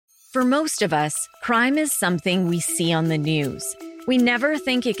For most of us, crime is something we see on the news. We never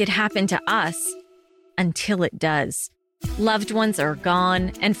think it could happen to us until it does. Loved ones are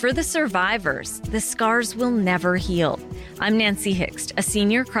gone, and for the survivors, the scars will never heal. I'm Nancy Hixt, a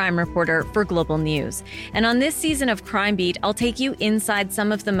senior crime reporter for Global News. And on this season of Crime Beat, I'll take you inside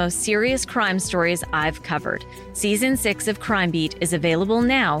some of the most serious crime stories I've covered. Season 6 of Crime Beat is available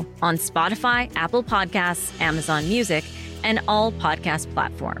now on Spotify, Apple Podcasts, Amazon Music, and all podcast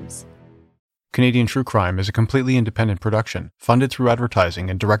platforms. Canadian True Crime is a completely independent production, funded through advertising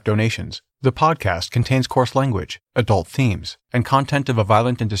and direct donations. The podcast contains coarse language, adult themes, and content of a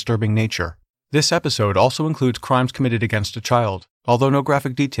violent and disturbing nature. This episode also includes crimes committed against a child, although no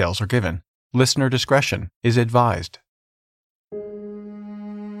graphic details are given. Listener discretion is advised.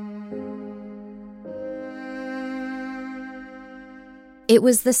 It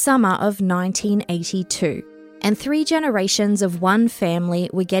was the summer of 1982. And 3 generations of one family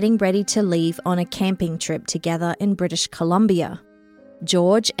were getting ready to leave on a camping trip together in British Columbia.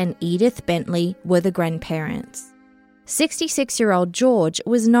 George and Edith Bentley were the grandparents. 66-year-old George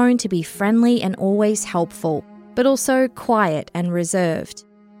was known to be friendly and always helpful, but also quiet and reserved.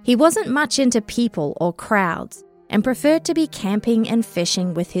 He wasn't much into people or crowds and preferred to be camping and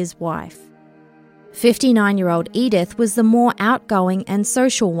fishing with his wife. 59-year-old Edith was the more outgoing and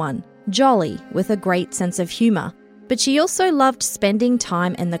social one, jolly with a great sense of humour, but she also loved spending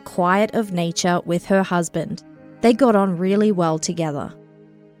time in the quiet of nature with her husband. They got on really well together.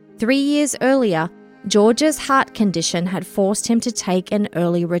 3 years earlier, George's heart condition had forced him to take an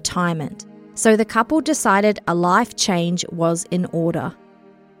early retirement, so the couple decided a life change was in order.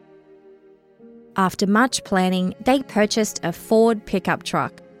 After much planning, they purchased a Ford pickup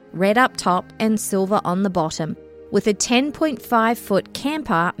truck, red up top and silver on the bottom, with a 10.5-foot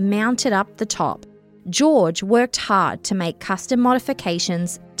camper mounted up the top. George worked hard to make custom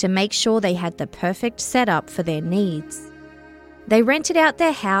modifications to make sure they had the perfect setup for their needs. They rented out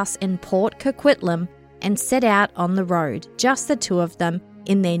their house in Port Coquitlam and set out on the road, just the two of them,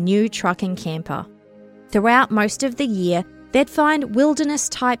 in their new truck and camper. Throughout most of the year, they'd find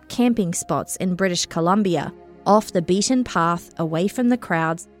wilderness-type camping spots in British Columbia, off the beaten path, away from the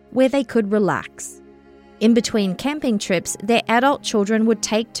crowds, where they could relax. In between camping trips, their adult children would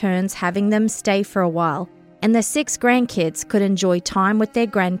take turns having them stay for a while, and the 6 grandkids could enjoy time with their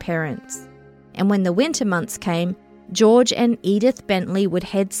grandparents. And when the winter months came, George and Edith Bentley would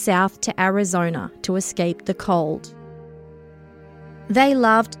head south to Arizona to escape the cold. They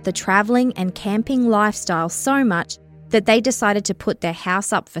loved the travelling and camping lifestyle so much that they decided to put their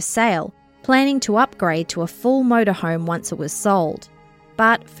house up for sale, planning to upgrade to a full motorhome once it was sold.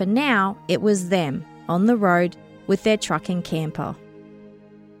 But for now, it was them, on the road with their truck and camper.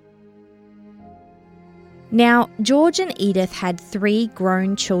 Now, George and Edith had 3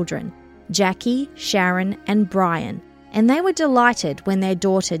 grown children, Jackie, Sharon and Brian, and they were delighted when their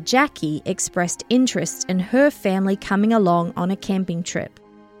daughter Jackie expressed interest in her family coming along on a camping trip.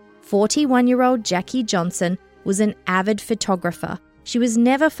 41-year-old Jackie Johnson was an avid photographer. She was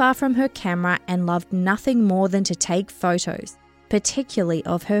never far from her camera and loved nothing more than to take photos, particularly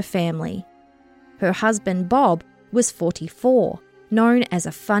of her family. Her husband, Bob, was 44, known as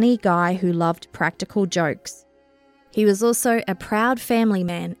a funny guy who loved practical jokes. He was also a proud family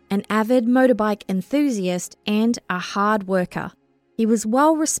man, an avid motorbike enthusiast, and a hard worker. He was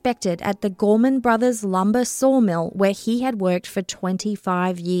well respected at the Gorman Brothers lumber sawmill where he had worked for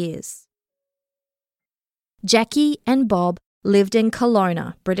 25 years. Jackie and Bob lived in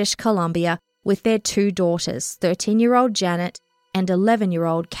Kelowna, British Columbia, with their 2 daughters, 13-year-old Janet and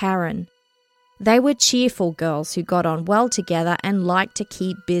 11-year-old Karen. They were cheerful girls who got on well together and liked to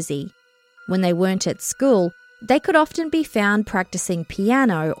keep busy. When they weren't at school, they could often be found practicing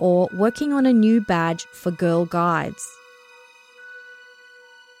piano or working on a new badge for Girl Guides.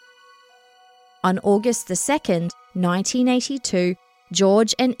 On August the 2nd, 1982,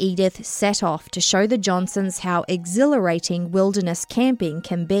 George and Edith set off to show the Johnsons how exhilarating wilderness camping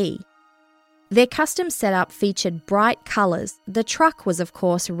can be. Their custom setup featured bright colours. The truck was, of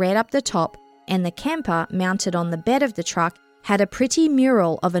course, red up the top, and the camper, mounted on the bed of the truck, had a pretty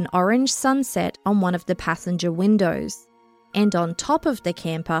mural of an orange sunset on one of the passenger windows. And on top of the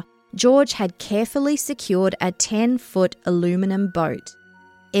camper, George had carefully secured a 10-foot aluminum boat.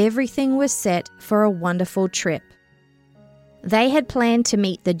 Everything was set for a wonderful trip. They had planned to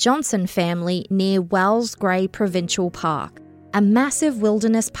meet the Johnson family near Wells Grey Provincial Park, a massive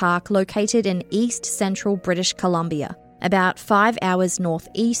wilderness park located in east central British Columbia, about 5 hours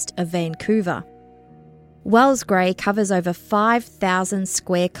northeast of Vancouver. Wells Grey covers over 5,000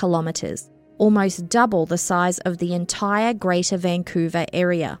 square kilometres, almost double the size of the entire Greater Vancouver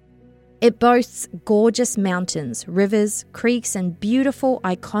area. It boasts gorgeous mountains, rivers, creeks, and beautiful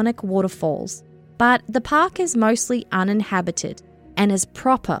iconic waterfalls. But the park is mostly uninhabited and is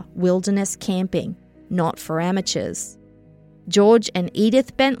proper wilderness camping, not for amateurs. George and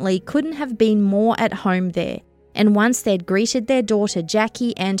Edith Bentley couldn't have been more at home there, and once they'd greeted their daughter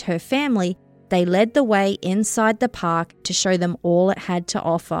Jackie and her family, they led the way inside the park to show them all it had to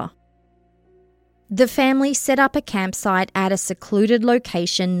offer. The family set up a campsite at a secluded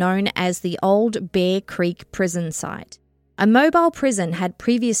location known as the Old Bear Creek prison site. A mobile prison had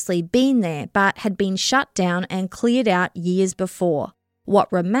previously been there but had been shut down and cleared out years before.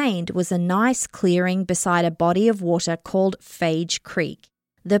 What remained was a nice clearing beside a body of water called Phage Creek,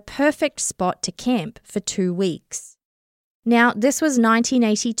 the perfect spot to camp for 2 weeks. Now, this was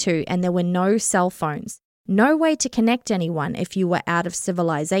 1982 and there were no cell phones, no way to connect anyone if you were out of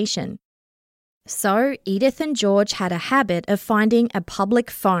civilization. So, Edith and George had a habit of finding a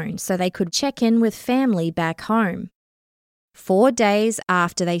public phone so they could check in with family back home. 4 days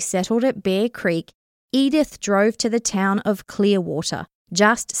after they settled at Bear Creek, Edith drove to the town of Clearwater,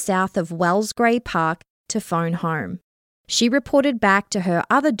 just south of Wellsgray Park, to phone home. She reported back to her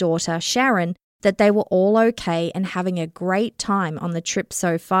other daughter, Sharon, that they were all okay and having a great time on the trip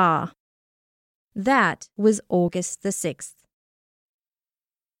so far. That was August the 6th.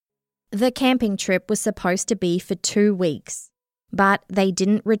 The camping trip was supposed to be for 2 weeks, but they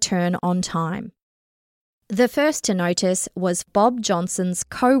didn't return on time. The first to notice was Bob Johnson's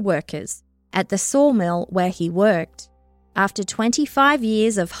co-workers at the sawmill where he worked. After 25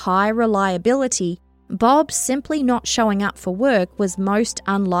 years of high reliability, Bob simply not showing up for work was most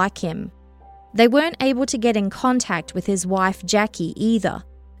unlike him. They weren't able to get in contact with his wife Jackie either,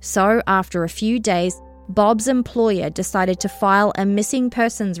 so after a few days, Bob's employer decided to file a missing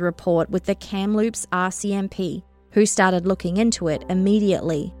persons report with the Kamloops RCMP, who started looking into it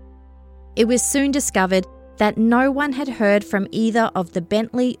immediately. It was soon discovered that no one had heard from either of the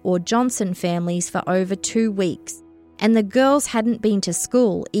Bentley or Johnson families for over 2 weeks, and the girls hadn't been to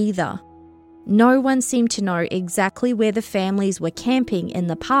school either. No one seemed to know exactly where the families were camping in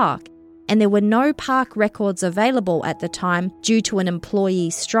the park, and there were no park records available at the time due to an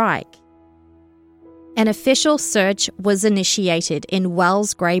employee strike. An official search was initiated in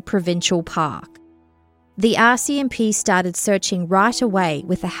Wellsgray Provincial Park. The RCMP started searching right away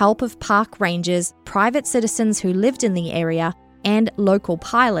with the help of park rangers, private citizens who lived in the area, and local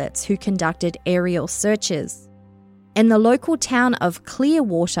pilots who conducted aerial searches. In the local town of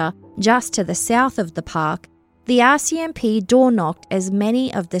Clearwater, just to the south of the park, the RCMP door-knocked as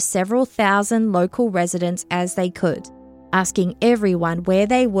many of the several thousand local residents as they could, asking everyone where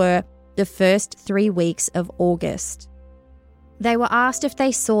they were the first 3 weeks of August. They were asked if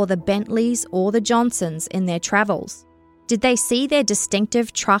they saw the Bentleys or the Johnsons in their travels. Did they see their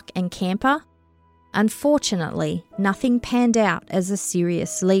distinctive truck and camper? Unfortunately, nothing panned out as a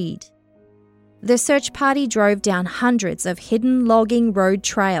serious lead. The search party drove down hundreds of hidden logging road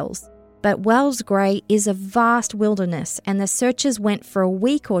trails, but Wellsgray is a vast wilderness and the searchers went for a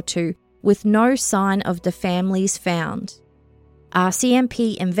week or two with no sign of the families found.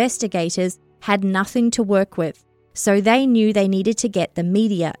 RCMP investigators had nothing to work with, so they knew they needed to get the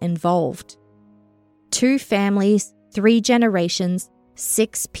media involved. 2 families, 3 generations,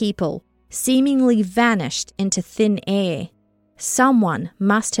 6 people seemingly vanished into thin air. Someone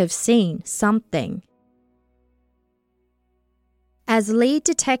must have seen something. As lead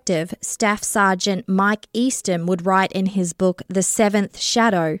detective, Staff Sergeant Mike Easton would write in his book The Seventh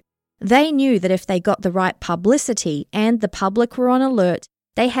Shadow, they knew that if they got the right publicity and the public were on alert,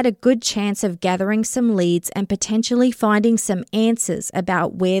 they had a good chance of gathering some leads and potentially finding some answers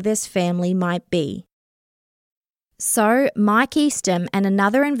about where this family might be. So, Mike Easton and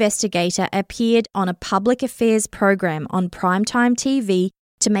another investigator appeared on a public affairs program on primetime TV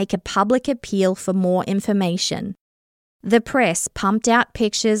to make a public appeal for more information. The press pumped out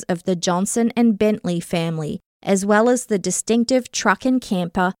pictures of the Johnson and Bentley family, as well as the distinctive truck and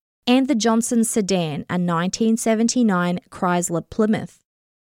camper and the Johnson sedan, a 1979 Chrysler Plymouth.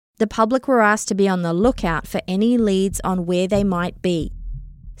 The public were asked to be on the lookout for any leads on where they might be.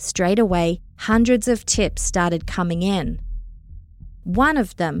 Straight away, hundreds of tips started coming in. One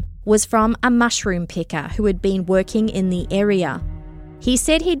of them was from a mushroom picker who had been working in the area. He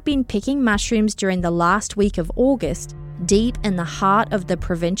said he'd been picking mushrooms during the last week of August, deep in the heart of the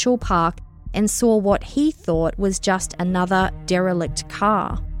provincial park, and saw what he thought was just another derelict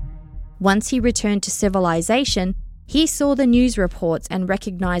car. Once he returned to civilization, he saw the news reports and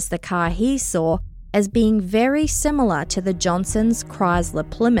recognized the car he saw as being very similar to the Johnson's Chrysler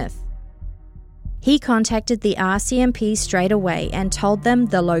Plymouth. He contacted the RCMP straight away and told them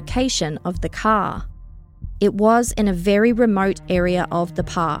the location of the car. It was in a very remote area of the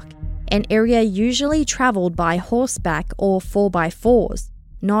park, an area usually travelled by horseback or 4x4s,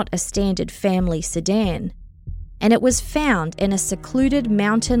 not a standard family sedan. And it was found in a secluded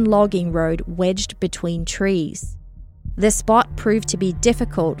mountain logging road wedged between trees. The spot proved to be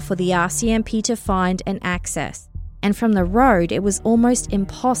difficult for the RCMP to find and access, and from the road it was almost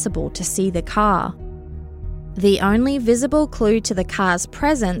impossible to see the car. The only visible clue to the car's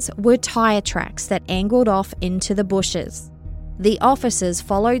presence were tyre tracks that angled off into the bushes. The officers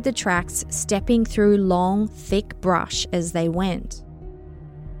followed the tracks, stepping through long, thick brush as they went.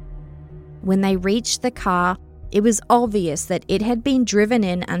 When they reached the car, it was obvious that it had been driven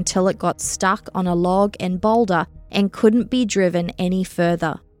in until it got stuck on a log and boulder and couldn't be driven any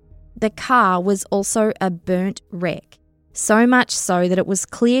further. The car was also a burnt wreck, so much so that it was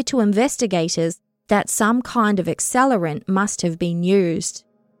clear to investigators that some kind of accelerant must have been used.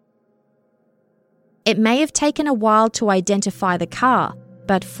 It may have taken a while to identify the car,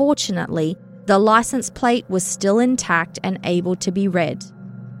 but fortunately, the license plate was still intact and able to be read.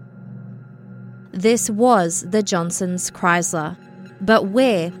 This was the Johnsons' Chrysler, but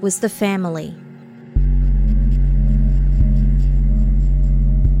where was the family?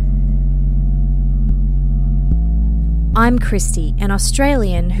 I'm Christy, an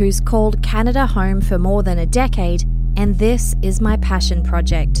Australian who's called Canada home for more than a decade, and this is my passion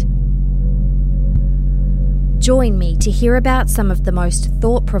project. Join me to hear about some of the most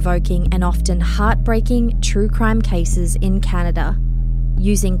thought-provoking and often heartbreaking true crime cases in Canada.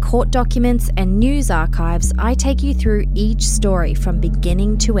 Using court documents and news archives, I take you through each story from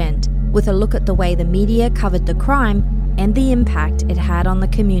beginning to end, with a look at the way the media covered the crime and the impact it had on the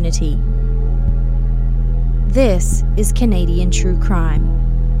community. This is Canadian True Crime.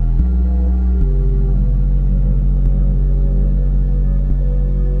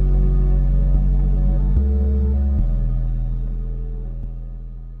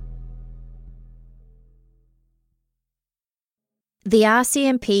 The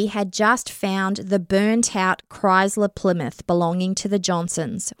RCMP had just found the burnt-out Chrysler Plymouth belonging to the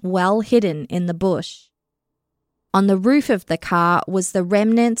Johnsons, well hidden in the bush. On the roof of the car was the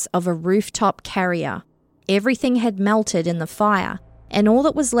remnants of a rooftop carrier. Everything had melted in the fire, and all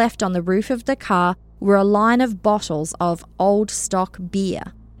that was left on the roof of the car were a line of bottles of old stock beer,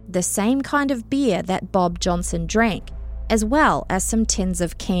 the same kind of beer that Bob Johnson drank, as well as some tins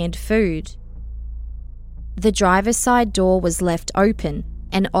of canned food. The driver's side door was left open,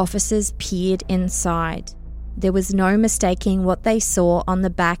 and officers peered inside. There was no mistaking what they saw on the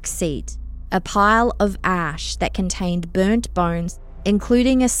back seat, a pile of ash that contained burnt bones,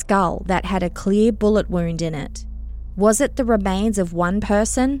 including a skull that had a clear bullet wound in it. Was it the remains of one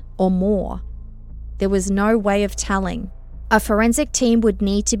person or more? There was no way of telling. A forensic team would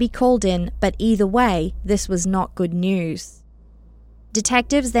need to be called in, but either way, this was not good news.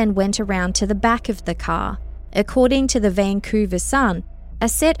 Detectives then went around to the back of the car. According to the Vancouver Sun, a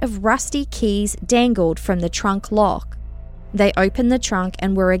set of rusty keys dangled from the trunk lock. They opened the trunk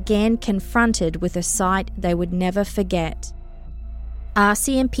and were again confronted with a sight they would never forget.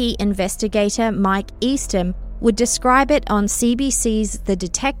 RCMP investigator Mike Eastham would describe it on CBC's The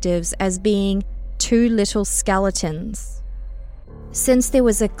Detectives as being two little skeletons. Since there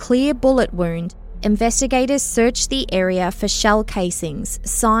was a clear bullet wound, investigators searched the area for shell casings,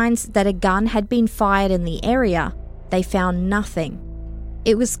 signs that a gun had been fired in the area. They found nothing.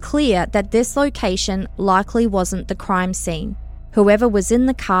 It was clear that this location likely wasn't the crime scene. Whoever was in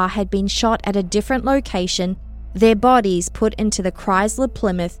the car had been shot at a different location, their bodies put into the Chrysler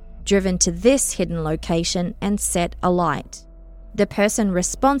Plymouth, driven to this hidden location and set alight. The person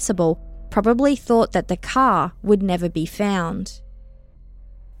responsible probably thought that the car would never be found.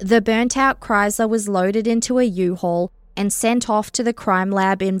 The burnt-out Chrysler was loaded into a U-Haul and sent off to the crime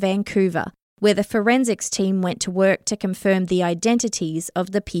lab in Vancouver, where the forensics team went to work to confirm the identities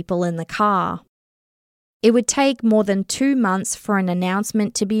of the people in the car. It would take more than 2 months for an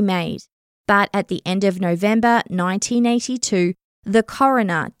announcement to be made, but at the end of November 1982, the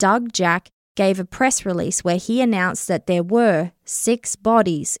coroner, Doug Jack, gave a press release where he announced that there were 6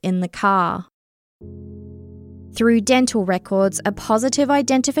 bodies in the car. Through dental records, a positive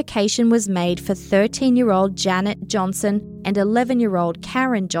identification was made for 13-year-old Janet Johnson and 11-year-old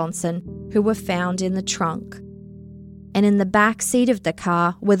Karen Johnson, who were found in the trunk. And in the back seat of the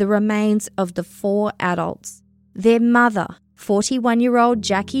car were the remains of the 4 adults. Their mother, 41-year-old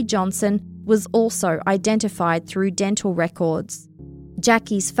Jackie Johnson, was also identified through dental records.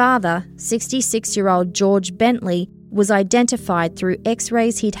 Jackie's father, 66-year-old George Bentley, was identified through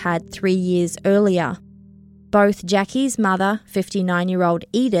x-rays he'd had 3 years earlier. Both Jackie's mother, 59-year-old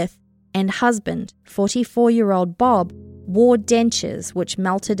Edith, and husband, 44-year-old Bob, wore dentures which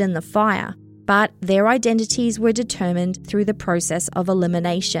melted in the fire, but their identities were determined through the process of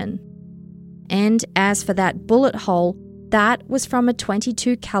elimination. And as for that bullet hole, that was from a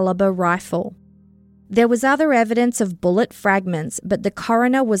 .22 caliber rifle. There was other evidence of bullet fragments, but the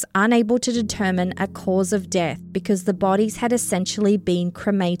coroner was unable to determine a cause of death because the bodies had essentially been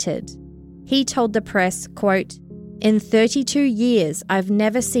cremated. He told the press, quote, "In 32 years, I've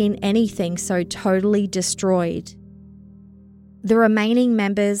never seen anything so totally destroyed." The remaining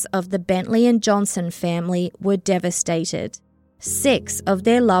members of the Bentley and Johnson family were devastated. 6 of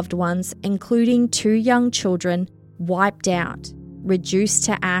their loved ones, including 2 young children, wiped out, reduced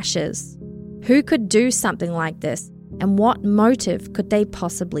to ashes. Who could do something like this, and what motive could they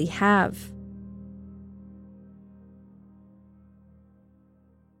possibly have?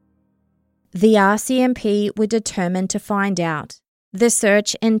 The RCMP were determined to find out. The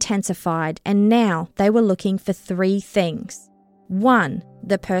search intensified, and now they were looking for 3 things. 1.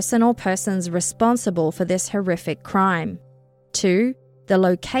 The person or persons responsible for this horrific crime. 2. The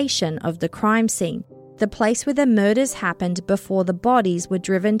location of the crime scene, the place where the murders happened before the bodies were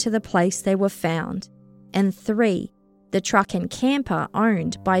driven to the place they were found. And 3. The truck and camper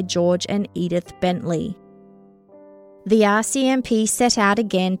owned by George and Edith Bentley. The RCMP set out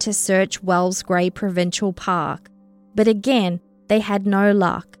again to search Wells Grey Provincial Park, but again they had no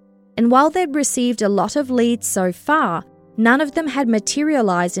luck. And while they'd received a lot of leads so far, none of them had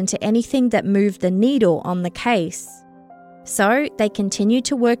materialised into anything that moved the needle on the case. So they continued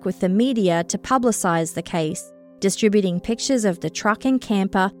to work with the media to publicise the case, distributing pictures of the truck and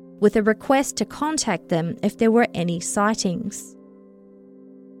camper with a request to contact them if there were any sightings.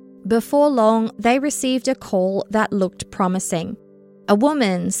 Before long, they received a call that looked promising. A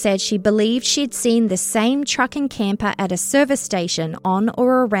woman said she believed she'd seen the same truck and camper at a service station on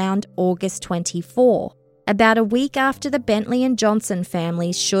or around August 24, about a week after the Bentley and Johnson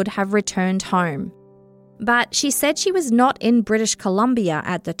families should have returned home. But she said she was not in British Columbia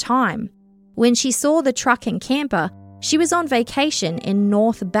at the time. When she saw the truck and camper, she was on vacation in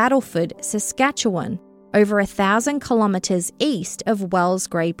North Battleford, Saskatchewan, over 1,000 kilometres east of Wells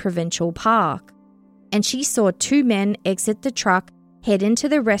Grey Provincial Park. And she saw 2 men exit the truck, head into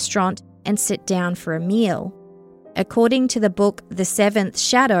the restaurant and sit down for a meal. According to the book The Seventh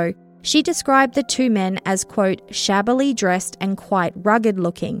Shadow, she described the 2 men as, quote, shabbily dressed and quite rugged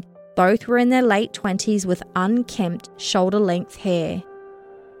looking. Both were in their late 20s with unkempt, shoulder-length hair.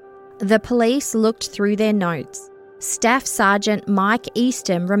 The police looked through their notes. Staff Sergeant Mike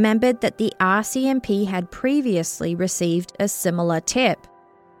Easton remembered that the RCMP had previously received a similar tip.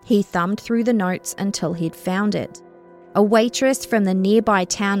 He thumbed through the notes until he'd found it. A waitress from the nearby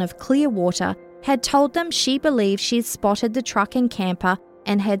town of Clearwater had told them she believed she'd spotted the truck and camper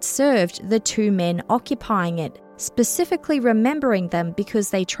and had served the 2 men occupying it, specifically remembering them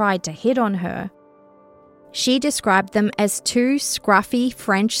because they tried to hit on her. She described them as 2 scruffy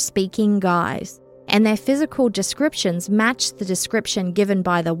French-speaking guys, and their physical descriptions matched the description given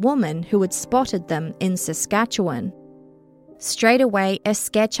by the woman who had spotted them in Saskatchewan. Straight away, a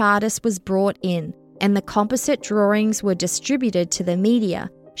sketch artist was brought in, and the composite drawings were distributed to the media,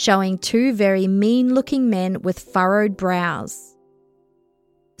 showing 2 very mean-looking men with furrowed brows.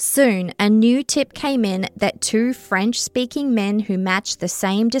 Soon, a new tip came in that 2 French-speaking men who matched the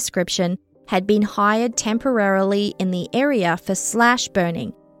same description had been hired temporarily in the area for slash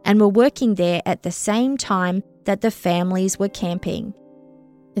burning and were working there at the same time that the families were camping.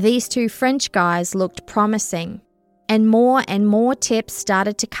 These 2 French guys looked promising, and more tips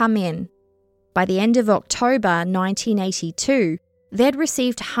started to come in. By the end of October 1982, they'd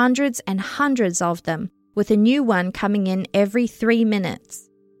received hundreds and hundreds of them, with a new one coming in every 3 minutes.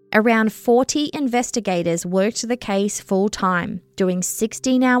 Around 40 investigators worked the case full-time, doing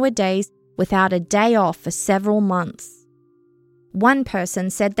 16-hour days without a day off for several months. One person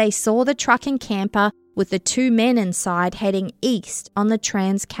said they saw the truck and camper with the 2 men inside heading east on the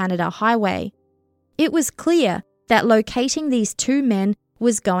Trans-Canada Highway. It was clear that locating these 2 men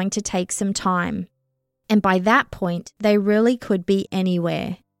was going to take some time, and by that point, they really could be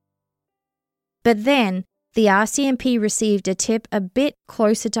anywhere. But then, the RCMP received a tip a bit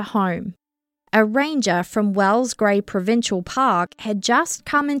closer to home. A ranger from Wells Grey Provincial Park had just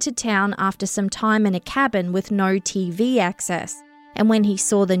come into town after some time in a cabin with no TV access, and when he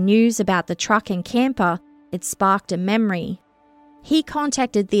saw the news about the truck and camper, it sparked a memory. He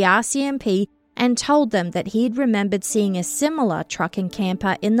contacted the RCMP and told them that he had remembered seeing a similar truck and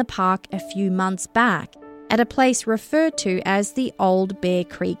camper in the park a few months back, at a place referred to as the Old Bear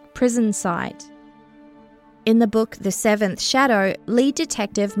Creek prison site. In the book The Seventh Shadow, lead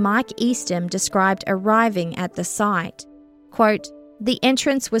detective Mike Eastham described arriving at the site. Quote, "The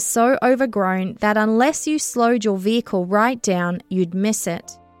entrance was so overgrown that unless you slowed your vehicle right down, you'd miss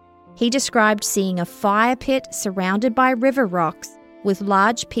it." He described seeing a fire pit surrounded by river rocks with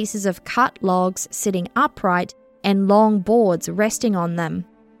large pieces of cut logs sitting upright and long boards resting on them.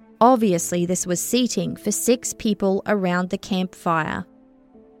 Obviously, this was seating for 6 people around the campfire.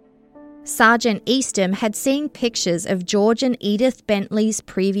 Sergeant Eastham had seen pictures of George and Edith Bentley's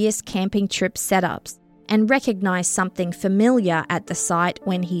previous camping trip setups and recognised something familiar at the site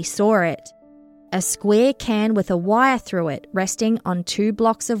when he saw it. A square can with a wire through it resting on 2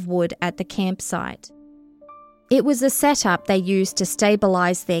 blocks of wood at the campsite. It was a setup they used to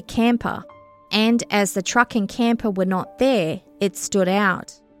stabilise their camper, and as the truck and camper were not there, it stood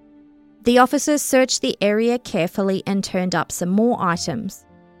out. The officers searched the area carefully and turned up some more items.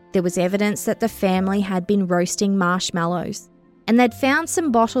 There was evidence that the family had been roasting marshmallows, and they'd found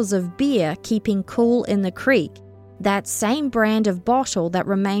some bottles of beer keeping cool in the creek, that same brand of bottle that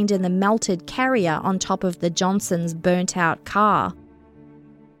remained in the melted carrier on top of the Johnsons' burnt-out car.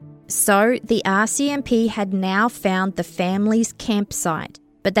 So the RCMP had now found the family's campsite,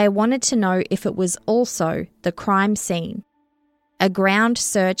 but they wanted to know if it was also the crime scene. A ground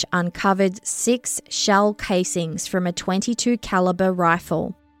search uncovered 6 shell casings from a .22 caliber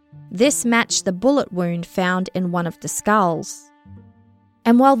rifle. This matched the bullet wound found in one of the skulls.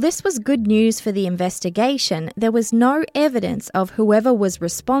 And while this was good news for the investigation, there was no evidence of whoever was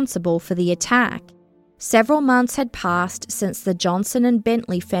responsible for the attack. Several months had passed since the Johnson and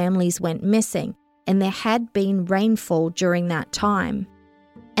Bentley families went missing, and there had been rainfall during that time.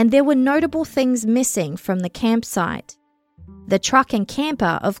 And there were notable things missing from the campsite. The truck and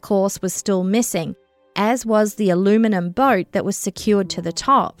camper, of course, was still missing, as was the aluminum boat that was secured to the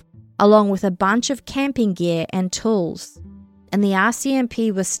top, along with a bunch of camping gear and tools. And the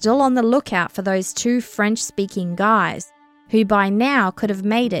RCMP was still on the lookout for those 2 French-speaking guys, who by now could have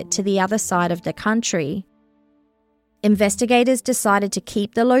made it to the other side of the country. Investigators decided to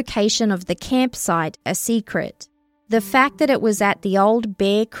keep the location of the campsite a secret. The fact that it was at the Old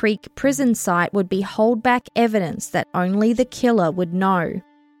Bear Creek prison site would be holdback evidence that only the killer would know.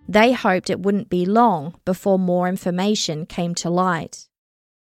 They hoped it wouldn't be long before more information came to light.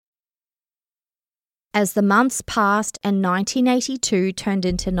 As the months passed and 1982 turned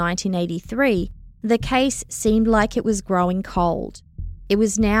into 1983, the case seemed like it was growing cold. It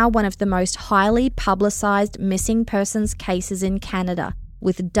was now one of the most highly publicised missing persons cases in Canada,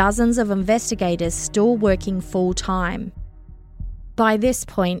 with dozens of investigators still working full-time. By this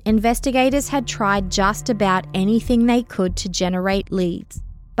point, investigators had tried just about anything they could to generate leads,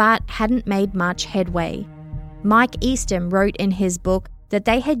 but hadn't made much headway. Mike Eastham wrote in his book that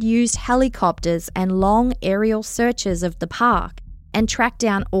they had used helicopters and long aerial searches of the park and tracked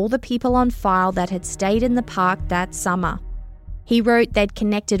down all the people on file that had stayed in the park that summer. He wrote they'd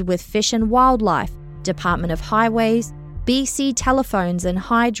connected with Fish and Wildlife, Department of Highways, BC Telephones and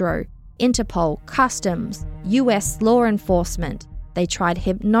Hydro, Interpol, Customs, US law enforcement. They tried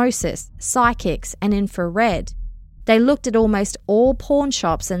hypnosis, psychics and infrared. They looked at almost all pawn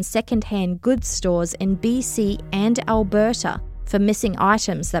shops and second-hand goods stores in BC and Alberta for missing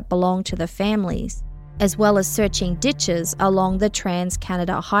items that belonged to the families, as well as searching ditches along the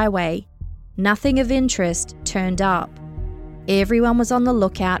Trans-Canada Highway. Nothing of interest turned up. Everyone was on the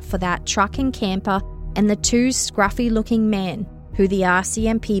lookout for that truck and camper and the 2 scruffy-looking men who the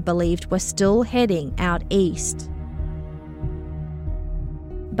RCMP believed were still heading out east.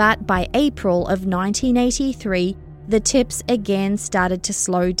 But by April of 1983, the tips again started to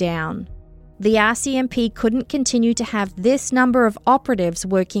slow down. The RCMP couldn't continue to have this number of operatives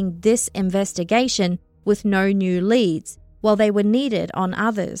working this investigation with no new leads, while they were needed on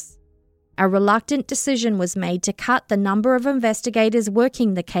others. A reluctant decision was made to cut the number of investigators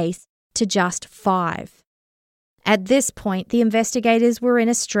working the case to just 5. At this point, the investigators were in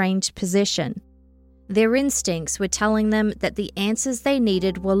a strange position. Their instincts were telling them that the answers they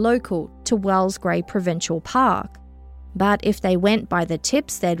needed were local to Wells Grey Provincial Park. But if they went by the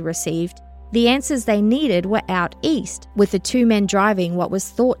tips they'd received, the answers they needed were out east, with the 2 men driving what was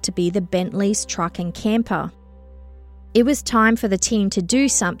thought to be the Bentley's truck and camper. It was time for the team to do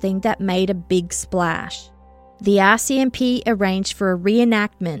something that made a big splash. The RCMP arranged for a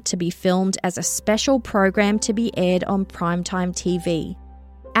reenactment to be filmed as a special program to be aired on primetime TV.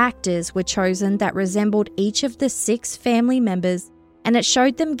 Actors were chosen that resembled each of the 6 family members, and it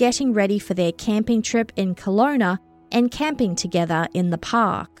showed them getting ready for their camping trip in Kelowna and camping together in the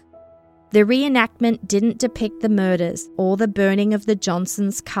park. The reenactment didn't depict the murders or the burning of the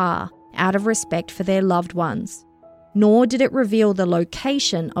Johnsons' car out of respect for their loved ones, nor did it reveal the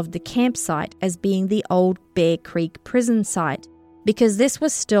location of the campsite as being the old Bear Creek prison site, because this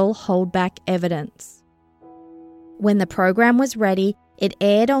was still holdback evidence. When the program was ready, it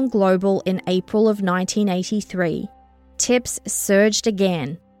aired on Global in April of 1983. Tips surged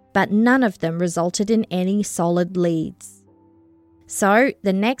again, but none of them resulted in any solid leads. So,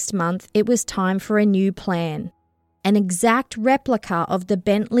 the next month, it was time for a new plan. An exact replica of the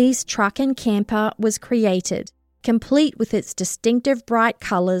Bentley's truck and camper was created, complete with its distinctive bright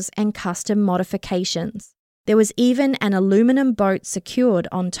colours and custom modifications. There was even an aluminum boat secured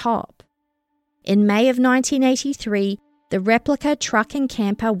on top. In May of 1983, the replica truck and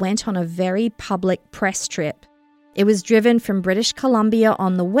camper went on a very public press trip. It was driven from British Columbia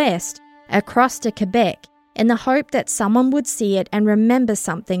on the west across to Quebec, in the hope that someone would see it and remember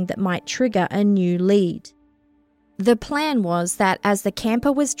something that might trigger a new lead. The plan was that as the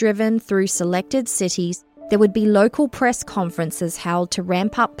camper was driven through selected cities, there would be local press conferences held to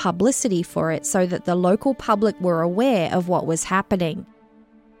ramp up publicity for it so that the local public were aware of what was happening.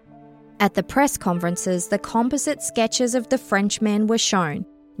 At the press conferences, the composite sketches of the Frenchman were shown,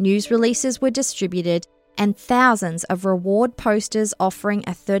 news releases were distributed, and thousands of reward posters offering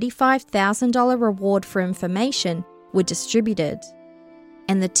a $35,000 reward for information were distributed.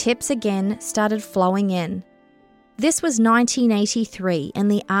 And the tips again started flowing in. This was 1983,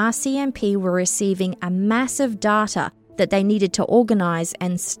 and the RCMP were receiving a massive data that they needed to organise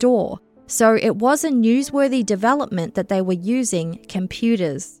and store, so it was a newsworthy development that they were using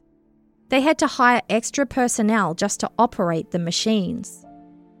computers. They had to hire extra personnel just to operate the machines.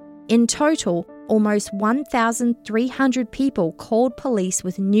 In total, almost 1,300 people called police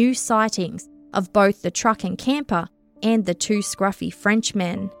with new sightings of both the truck and camper and the two scruffy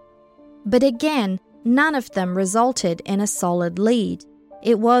Frenchmen. But again, none of them resulted in a solid lead.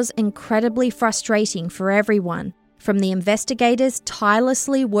 It was incredibly frustrating for everyone, from the investigators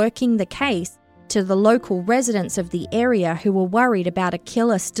tirelessly working the case to the local residents of the area who were worried about a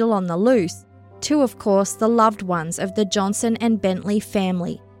killer still on the loose, to, of course, the loved ones of the Johnson and Bentley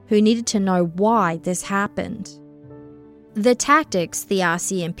family, who needed to know why this happened. The tactics the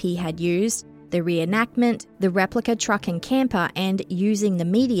RCMP had used, the reenactment, the replica truck and camper, and using the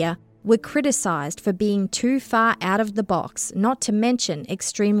media, were criticised for being too far out of the box, not to mention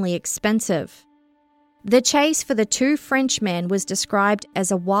extremely expensive. The chase for the two Frenchmen was described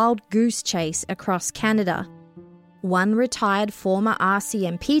as a wild goose chase across Canada. One retired former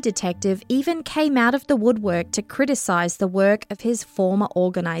RCMP detective even came out of the woodwork to criticise the work of his former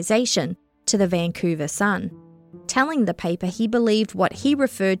organisation to the Vancouver Sun, telling the paper he believed what he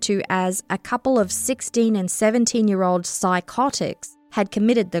referred to as a couple of 16 and 17-year-old psychotics had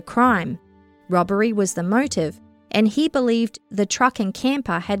committed the crime. Robbery was the motive, and he believed the truck and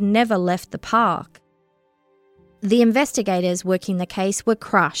camper had never left the park. The investigators working the case were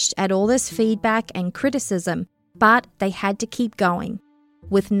crushed at all this feedback and criticism, but they had to keep going.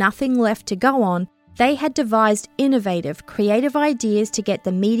 With nothing left to go on, they had devised innovative, creative ideas to get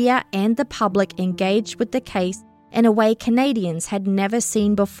the media and the public engaged with the case in a way Canadians had never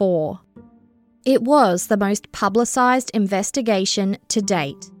seen before. It was the most publicised investigation to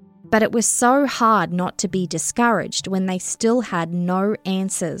date, but it was so hard not to be discouraged when they still had no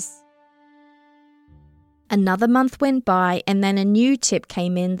answers. Another month went by, and then a new tip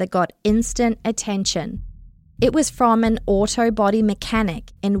came in that got instant attention. It was from an auto body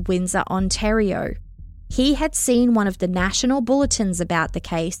mechanic in Windsor, Ontario. He had seen one of the national bulletins about the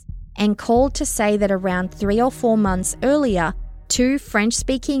case and called to say that around 3 or 4 months earlier, two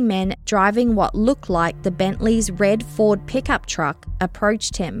French-speaking men driving what looked like the Bentley's red Ford pickup truck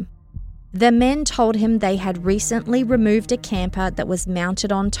approached him. The men told him they had recently removed a camper that was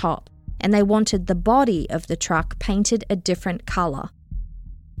mounted on top, and they wanted the body of the truck painted a different colour.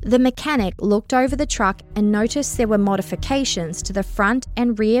 The mechanic looked over the truck and noticed there were modifications to the front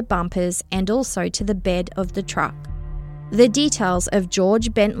and rear bumpers and also to the bed of the truck. The details of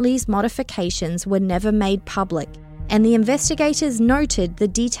George Bentley's modifications were never made public, and the investigators noted the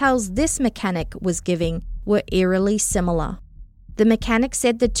details this mechanic was giving were eerily similar. The mechanic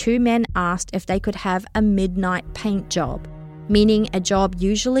said the two men asked if they could have a midnight paint job, meaning a job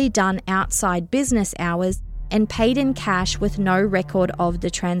usually done outside business hours and paid in cash with no record of the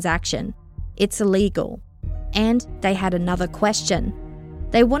transaction. It's illegal. And they had another question.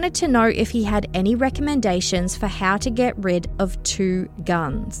 They wanted to know if he had any recommendations for how to get rid of 2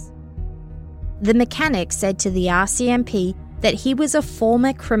 guns. The mechanic said to the RCMP that he was a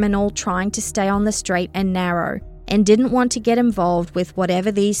former criminal trying to stay on the straight and narrow, and didn't want to get involved with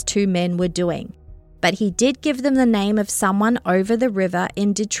whatever these two men were doing. But he did give them the name of someone over the river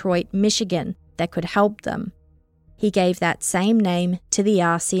in Detroit, Michigan, that could help them. He gave that same name to the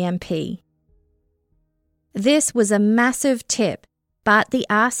RCMP. This was a massive tip, but the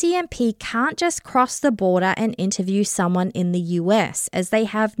RCMP can't just cross the border and interview someone in the US, as they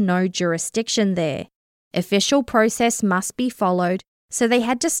have no jurisdiction there. Official process must be followed, so they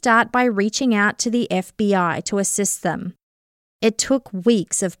had to start by reaching out to the FBI to assist them. It took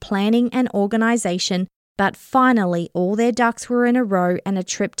weeks of planning and organization, but finally all their ducks were in a row and a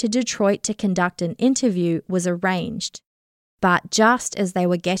trip to Detroit to conduct an interview was arranged. But just as they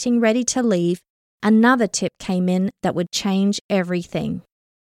were getting ready to leave, another tip came in that would change everything.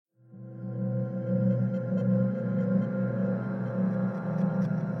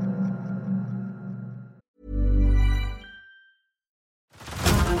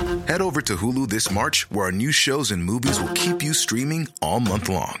 Head over to Hulu this March, where our new shows and movies will keep you streaming all month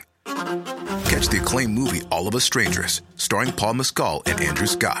long. Catch the acclaimed movie All of Us Strangers, starring Paul Mescal and Andrew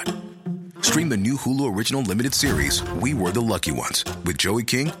Scott. Stream the new Hulu original limited series We Were the Lucky Ones with Joey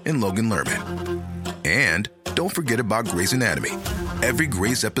King and Logan Lerman. And don't forget about Grey's Anatomy. Every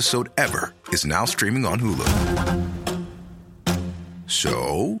Grey's episode ever is now streaming on Hulu.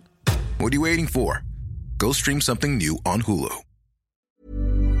 So, what are you waiting for? Go stream something new on Hulu.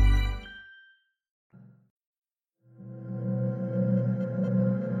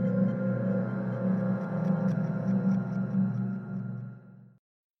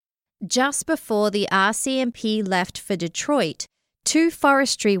 Just before the RCMP left for Detroit, 2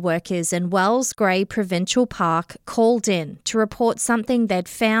 forestry workers in Wells Gray Provincial Park called in to report something they'd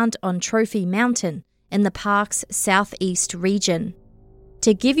found on Trophy Mountain in the park's southeast region.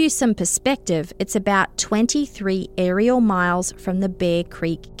 To give you some perspective, it's about 23 aerial miles from the Bear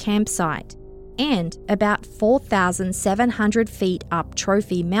Creek campsite and about 4,700 feet up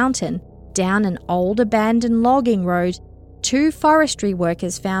Trophy Mountain, down an old abandoned logging road. 2 forestry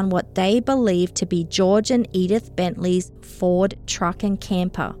workers found what they believed to be George and Edith Bentley's Ford truck and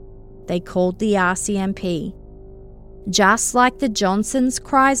camper. They called the RCMP. Just like the Johnson's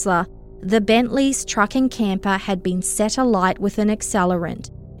Chrysler, the Bentley's truck and camper had been set alight with an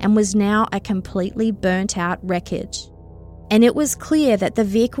accelerant and was now a completely burnt-out wreckage. And it was clear that the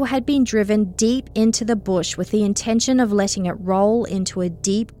vehicle had been driven deep into the bush with the intention of letting it roll into a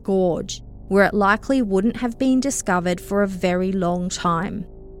deep gorge, where it likely wouldn't have been discovered for a very long time.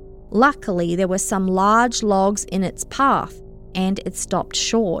 Luckily, there were some large logs in its path, and it stopped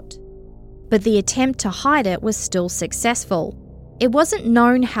short. But the attempt to hide it was still successful. It wasn't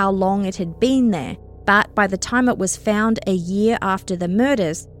known how long it had been there, but by the time it was found a year after the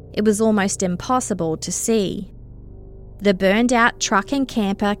murders, it was almost impossible to see. The burned-out truck and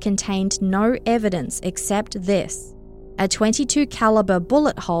camper contained no evidence except this: a .22 caliber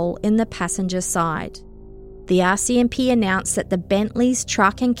bullet hole in the passenger side. The RCMP announced that the Bentley's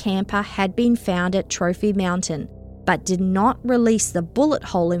truck and camper had been found at Trophy Mountain, but did not release the bullet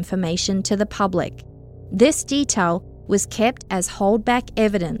hole information to the public. This detail was kept as holdback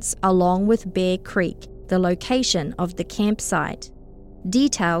evidence along with Bear Creek, the location of the campsite.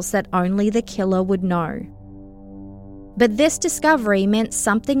 Details that only the killer would know. But this discovery meant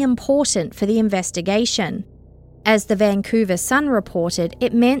something important for the investigation. As the Vancouver Sun reported,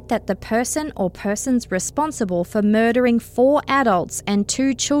 it meant that the person or persons responsible for murdering 4 adults and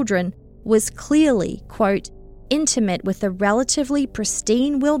 2 children was clearly, quote, intimate with the relatively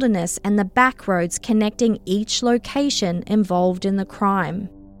pristine wilderness and the back roads connecting each location involved in the crime.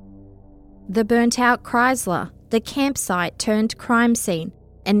 The burnt-out Chrysler, the campsite turned crime scene,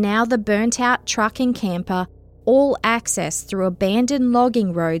 and now the burnt-out truck and camper, all accessed through abandoned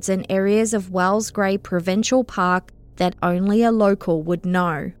logging roads and areas of Wells Gray Provincial Park that only a local would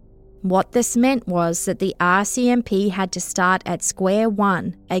know. What this meant was that the RCMP had to start at square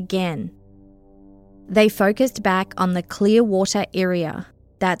one again. They focused back on the Clearwater area,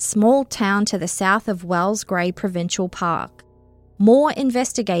 that small town to the south of Wells Gray Provincial Park. More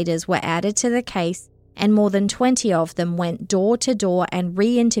investigators were added to the case, and more than 20 of them went door to door and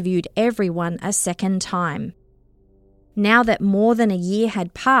re-interviewed everyone a second time. Now that more than a year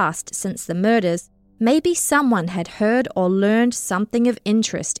had passed since the murders, maybe someone had heard or learned something of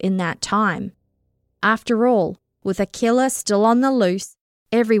interest in that time. After all, with a killer still on the loose,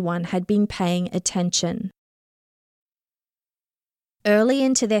 everyone had been paying attention. Early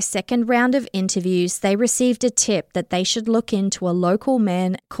into their second round of interviews, they received a tip that they should look into a local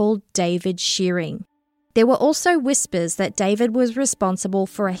man called David Shearing. There were also whispers that David was responsible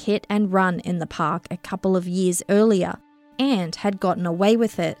for a hit and run in the park a couple of years earlier and had gotten away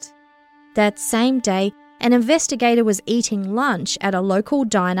with it. That same day, an investigator was eating lunch at a local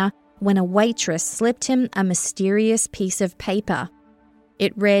diner when a waitress slipped him a mysterious piece of paper.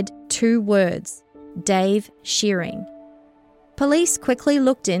 It read 2 words, Dave Shearing. Police quickly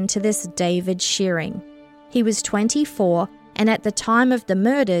looked into this David Shearing. He was 24, and at the time of the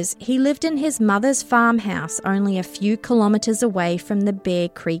murders, he lived in his mother's farmhouse only a few kilometres away from the Bear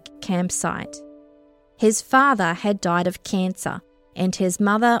Creek campsite. His father had died of cancer, and his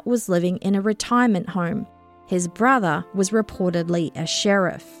mother was living in a retirement home. His brother was reportedly a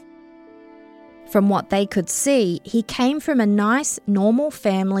sheriff. From what they could see, he came from a nice, normal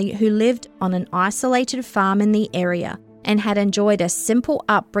family who lived on an isolated farm in the area and had enjoyed a simple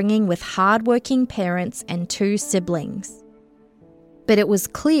upbringing with hard-working parents and 2 siblings. But it was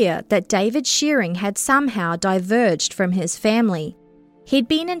clear that David Shearing had somehow diverged from his family. He'd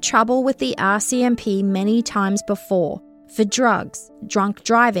been in trouble with the RCMP many times before for drugs, drunk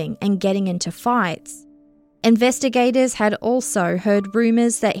driving, and getting into fights. Investigators had also heard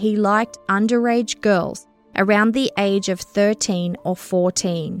rumours that he liked underage girls around the age of 13 or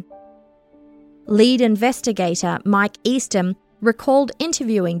 14. Lead investigator Mike Eastham recalled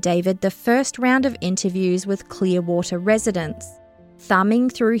interviewing David the first round of interviews with Clearwater residents. Thumbing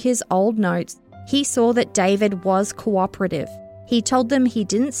through his old notes, he saw that David was cooperative. He told them he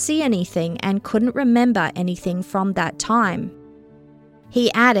didn't see anything and couldn't remember anything from that time.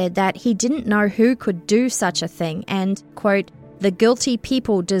 He added that he didn't know who could do such a thing and, quote, the guilty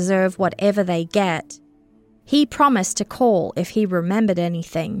people deserve whatever they get. He promised to call if he remembered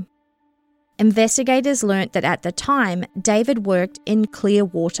anything. Investigators learnt that at the time, David worked in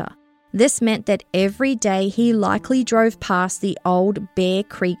Clearwater. This meant that every day he likely drove past the old Bear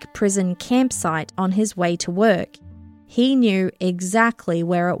Creek prison campsite on his way to work. He knew exactly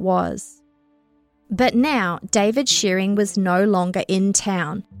where it was. But now, David Shearing was no longer in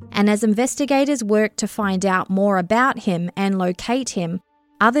town, and as investigators worked to find out more about him and locate him,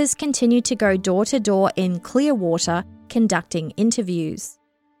 others continued to go door to door in Clearwater conducting interviews.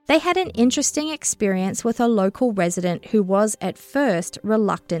 They had an interesting experience with a local resident who was at first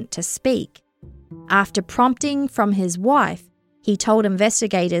reluctant to speak. After prompting from his wife, he told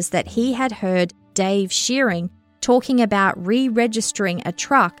investigators that he had heard Dave Shearing talking about re-registering a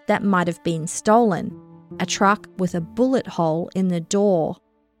truck that might have been stolen, a truck with a bullet hole in the door.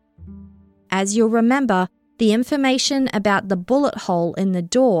 As you'll remember, the information about the bullet hole in the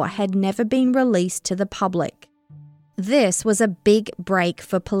door had never been released to the public. This was a big break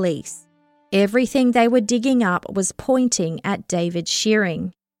for police. Everything they were digging up was pointing at David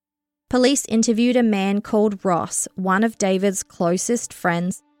Shearing. Police interviewed a man called Ross, one of David's closest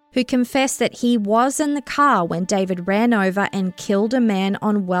friends, who confessed that he was in the car when David ran over and killed a man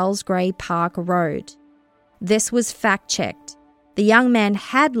on Wellsgrey Park Road. This was fact-checked. The young man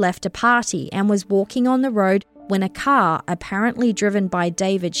had left a party and was walking on the road when a car, apparently driven by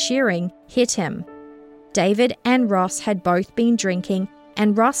David Shearing, hit him. David and Ross had both been drinking,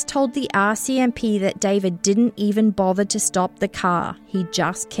 and Ross told the RCMP that David didn't even bother to stop the car, he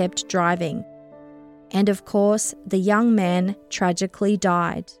just kept driving. And of course, the young man tragically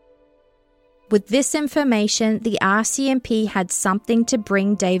died. With this information, the RCMP had something to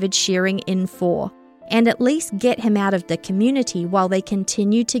bring David Shearing in for, and at least get him out of the community while they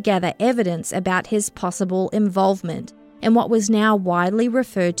continued to gather evidence about his possible involvement in what was now widely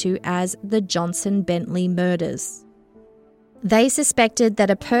referred to as the Johnson-Bentley murders. They suspected that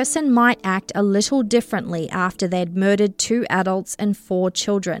a person might act a little differently after they'd murdered 2 adults and 4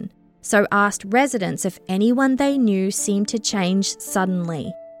 children, so asked residents if anyone they knew seemed to change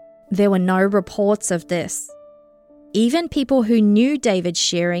suddenly. There were no reports of this. Even people who knew David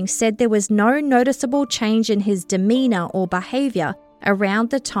Shearing said there was no noticeable change in his demeanour or behaviour around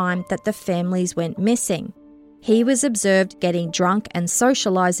the time that the families went missing. He was observed getting drunk and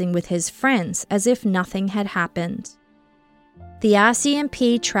socialising with his friends as if nothing had happened. The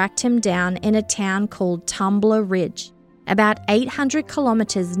RCMP tracked him down in a town called Tumbler Ridge, about 800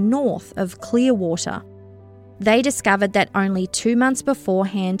 kilometres north of Clearwater. They discovered that only 2 months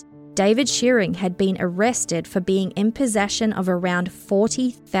beforehand, David Shearing had been arrested for being in possession of around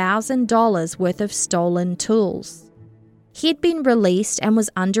 $40,000 worth of stolen tools. He had been released and was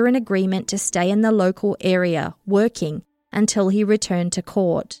under an agreement to stay in the local area, working, until he returned to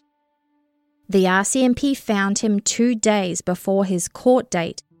court. The RCMP found him 2 days before his court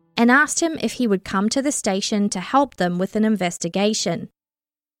date and asked him if he would come to the station to help them with an investigation.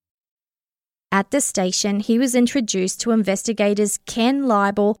 At the station, he was introduced to investigators Ken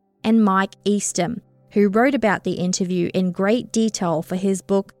Leibel and Mike Eastham, who wrote about the interview in great detail for his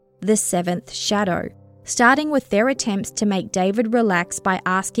book, The Seventh Shadow, starting with their attempts to make David relax by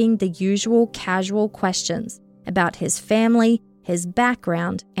asking the usual casual questions about his family, his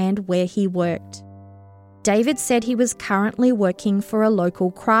background, and where he worked. David said he was currently working for a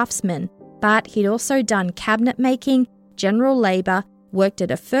local craftsman, but he'd also done cabinet making, general labour, worked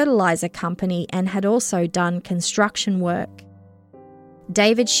at a fertiliser company, and had also done construction work.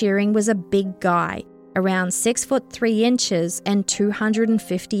 David Shearing was a big guy, around 6 foot 3 inches and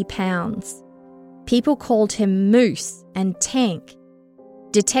 250 pounds. People called him Moose and Tank.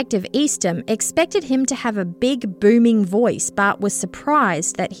 Detective Eastham expected him to have a big booming voice but was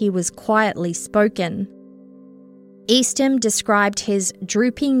surprised that he was quietly spoken. Eastham described his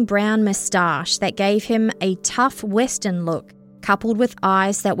drooping brown moustache that gave him a tough Western look, coupled with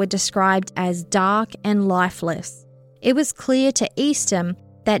eyes that were described as dark and lifeless. It was clear to Eastham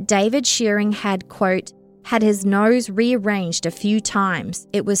that David Shearing had, quote, had his nose rearranged a few times.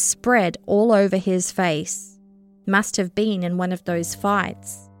 It was spread all over his face. Must have been in one of those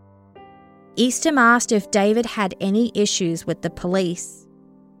fights. Eastham asked if David had any issues with the police.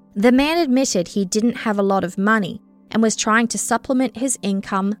 The man admitted he didn't have a lot of money and was trying to supplement his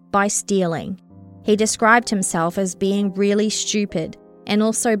income by stealing. He described himself as being really stupid and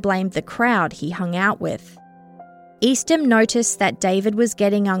also blamed the crowd he hung out with. Eastham noticed that David was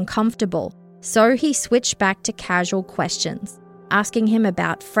getting uncomfortable, so he switched back to casual questions, asking him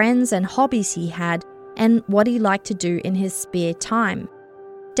about friends and hobbies he had and what he liked to do in his spare time.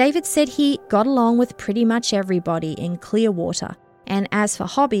 David said he got along with pretty much everybody in Clearwater, and as for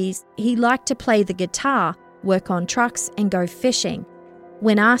hobbies, he liked to play the guitar, work on trucks, and go fishing.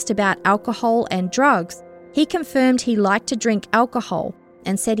 When asked about alcohol and drugs, he confirmed he liked to drink alcohol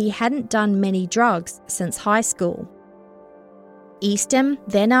and said he hadn't done many drugs since high school. Eastham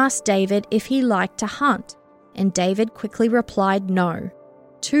then asked David if he liked to hunt, and David quickly replied no.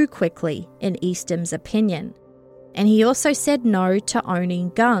 Too quickly, in Eastham's opinion. And he also said no to owning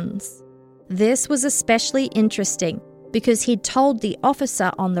guns. This was especially interesting because he'd told the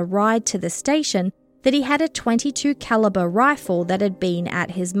officer on the ride to the station that he had a .22 caliber rifle that had been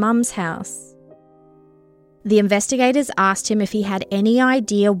at his mum's house. The investigators asked him if he had any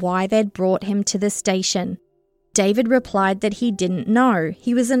idea why they'd brought him to the station. David replied that he didn't know.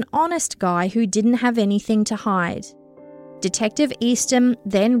 He was an honest guy who didn't have anything to hide. Detective Eastham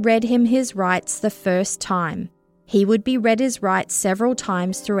then read him his rights the first time. He would be read his rights several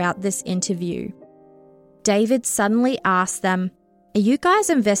times throughout this interview. David suddenly asked them, "Are you guys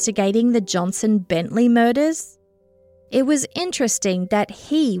investigating the Johnson-Bentley murders?" It was interesting that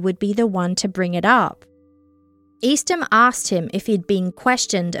he would be the one to bring it up. Eastham asked him if he'd been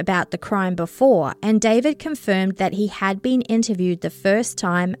questioned about the crime before, and David confirmed that he had been interviewed the first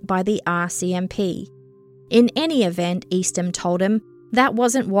time by the RCMP. In any event, Eastham told him, that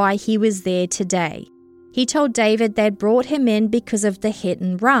wasn't why he was there today. He told David they'd brought him in because of the hit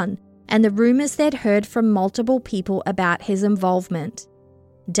and run, and the rumours they'd heard from multiple people about his involvement.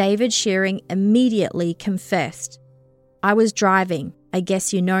 David Shearing immediately confessed. "I was driving. I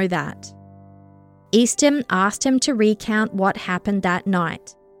guess you know that." Eastham asked him to recount what happened that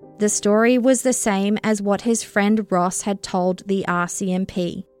night. The story was the same as what his friend Ross had told the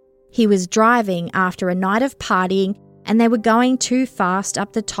RCMP. He was driving after a night of partying and they were going too fast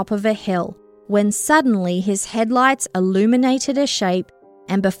up the top of a hill when suddenly his headlights illuminated a shape,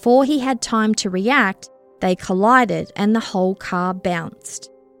 and before he had time to react, they collided and the whole car bounced.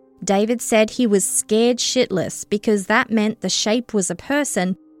 David said he was scared shitless because that meant the shape was a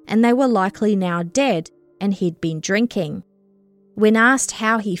person and they were likely now dead, and he'd been drinking. When asked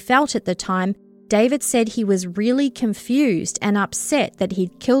how he felt at the time, David said he was really confused and upset that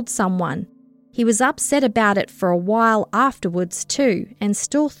he'd killed someone. He was upset about it for a while afterwards too, and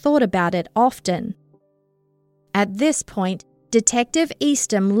still thought about it often. At this point, Detective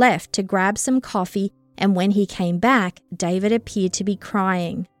Eastham left to grab some coffee, and when he came back, David appeared to be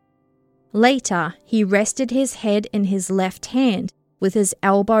crying. Later, he rested his head in his left hand with his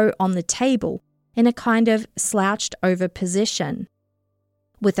elbow on the table in a kind of slouched over position.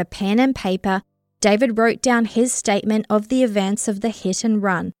 With a pen and paper, David wrote down his statement of the events of the hit and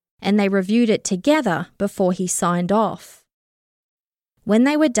run, and they reviewed it together before he signed off. When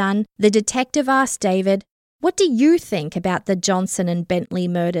they were done, the detective asked David, "What do you think about the Johnson and Bentley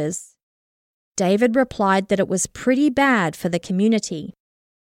murders?" David replied that it was pretty bad for the community.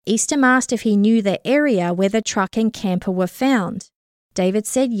 Eastham asked if he knew the area where the truck and camper were found. David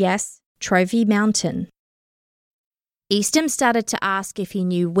said yes, Trophy Mountain. Eastham started to ask if he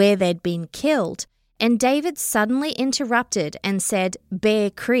knew where they'd been killed, and David suddenly interrupted and said Bear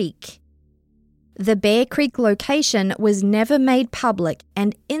Creek. The Bear Creek location was never made public,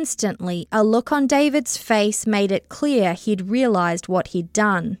 and instantly a look on David's face made it clear he'd realized what he'd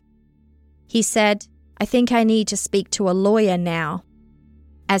done. He said, "I think I need to speak to a lawyer now."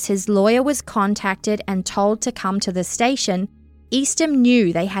 As his lawyer was contacted and told to come to the station, Eastham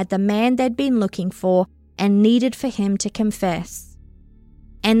knew they had the man they'd been looking for and needed for him to confess.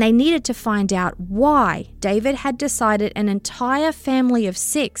 And they needed to find out why David had decided an entire family of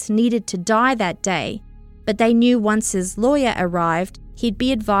 6 needed to die that day, but they knew once his lawyer arrived, he'd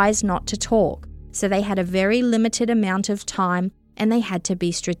be advised not to talk, so they had a very limited amount of time and they had to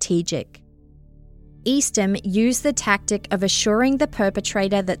be strategic. Eastham used the tactic of assuring the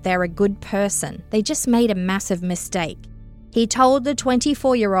perpetrator that they're a good person. They just made a massive mistake. He told the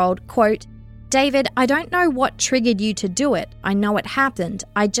 24-year-old, quote, "David, I don't know what triggered you to do it. I know it happened.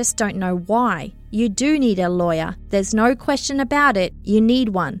 I just don't know why. You do need a lawyer. There's no question about it. You need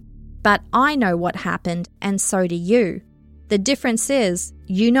one. But I know what happened, and so do you. The difference is,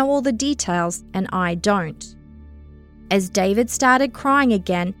 you know all the details, and I don't." As David started crying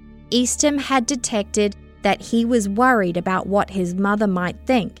again, Eastham had detected that he was worried about what his mother might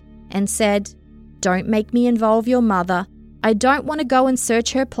think and said, "Don't make me involve your mother. I don't want to go and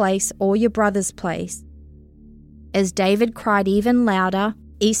search her place or your brother's place." As David cried even louder,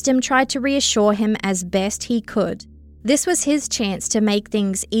 Eastham tried to reassure him as best he could. This was his chance to make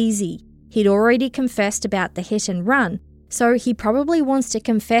things easy. He'd already confessed about the hit and run, so he probably wants to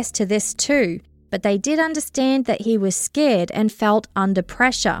confess to this too, but they did understand that he was scared and felt under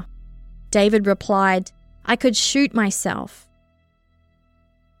pressure. David replied, "I could shoot myself."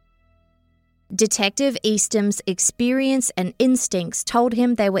 Detective Eastham's experience and instincts told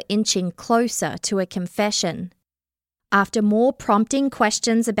him they were inching closer to a confession. After more prompting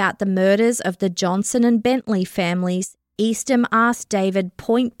questions about the murders of the Johnson and Bentley families, Eastham asked David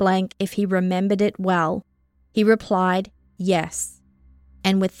point blank if he remembered it well. He replied, yes.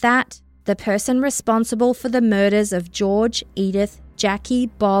 And with that, the person responsible for the murders of George, Edith, Jackie,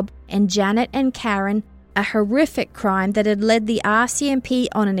 Bob, and Janet and Karen, a horrific crime that had led the RCMP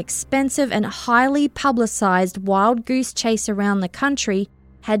on an expensive and highly publicised wild goose chase around the country,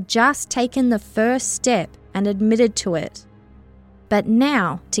 had just taken the first step and admitted to it. But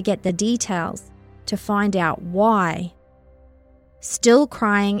now to get the details, to find out why. Still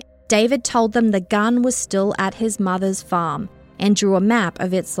crying, David told them the gun was still at his mother's farm and drew a map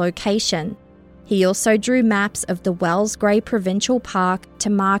of its location. He also drew maps of the Wells Grey Provincial Park to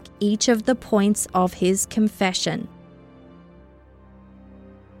mark each of the points of his confession.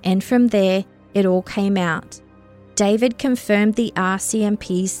 And from there, it all came out. David confirmed the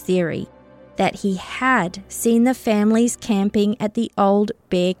RCMP's theory that he had seen the families camping at the old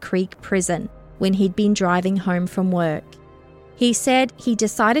Bear Creek prison when he'd been driving home from work. He said he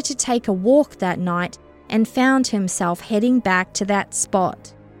decided to take a walk that night and found himself heading back to that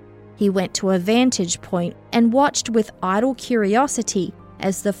spot. He went to a vantage point and watched with idle curiosity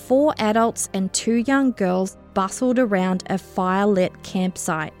as the 4 adults and 2 young girls bustled around a fire-lit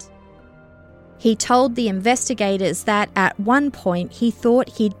campsite. He told the investigators that at one point he thought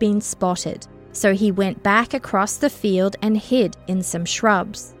he'd been spotted, so he went back across the field and hid in some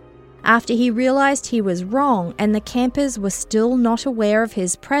shrubs. After he realised he was wrong and the campers were still not aware of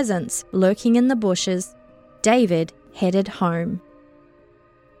his presence lurking in the bushes, David headed home.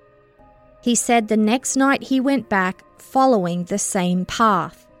 He said the next night he went back following the same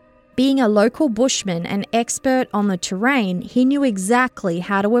path. Being a local bushman and expert on the terrain, he knew exactly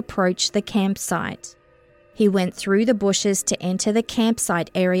how to approach the campsite. He went through the bushes to enter the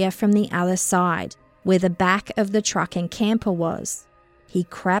campsite area from the other side, where the back of the truck and camper was. He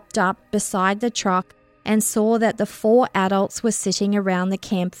crept up beside the truck and saw that the 4 adults were sitting around the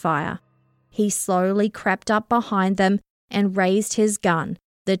campfire. He slowly crept up behind them and raised his gun,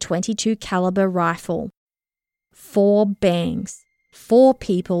 the .22 caliber rifle. 4 bangs. 4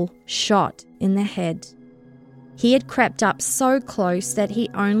 people shot in the head. He had crept up so close that he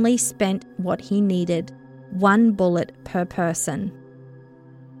only spent what he needed, 1 bullet per person.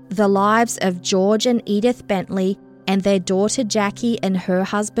 The lives of George and Edith Bentley and their daughter Jackie and her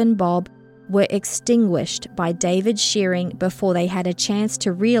husband Bob were extinguished by David shearing before they had a chance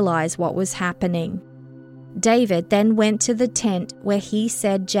to realise what was happening. David then went to the tent where he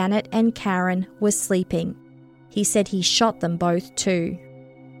said Janet and Karen were sleeping. He said he shot them both too.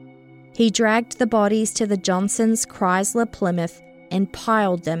 He dragged the bodies to the Johnson's Chrysler Plymouth and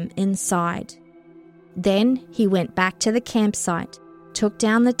piled them inside. Then he went back to the campsite, took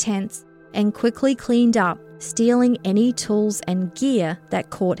down the tents, and quickly cleaned up, stealing any tools and gear that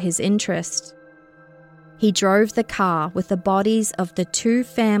caught his interest. He drove the car with the bodies of the 2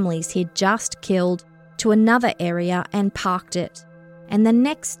 families he'd just killed to another area and parked it. And the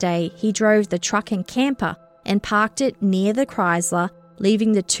next day, he drove the truck and camper and parked it near the Chrysler,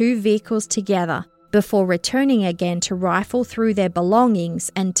 leaving the 2 vehicles together before returning again to rifle through their belongings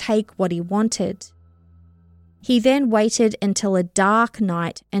and take what he wanted. He then waited until a dark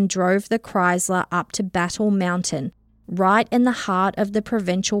night and drove the Chrysler up to Battle Mountain, right in the heart of the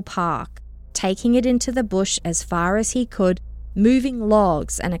provincial park, taking it into the bush as far as he could, moving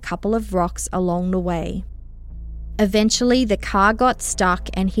logs and a couple of rocks along the way. Eventually, the car got stuck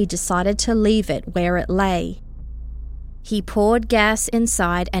and he decided to leave it where it lay. He poured gas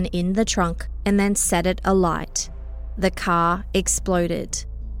inside and in the trunk and then set it alight. The car exploded.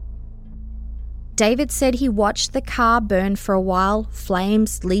 David said he watched the car burn for a while,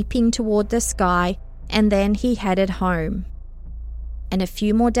 flames leaping toward the sky, and then he headed home. And a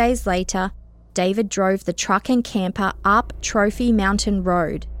few more days later, David drove the truck and camper up Trophy Mountain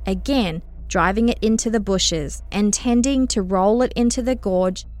Road, again driving it into the bushes, intending to roll it into the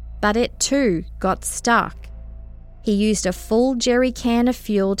gorge, but it too got stuck. He used a full jerry can of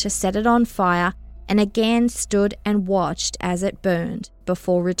fuel to set it on fire and again stood and watched as it burned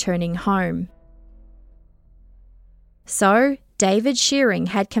before returning home. So, David Shearing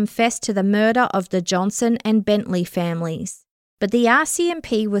had confessed to the murder of the Johnson and Bentley families, but the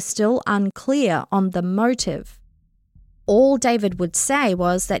RCMP was still unclear on the motive. All David would say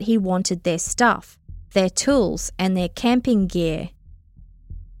was that he wanted their stuff, their tools and their camping gear.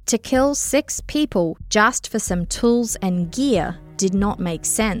 To kill 6 people just for some tools and gear did not make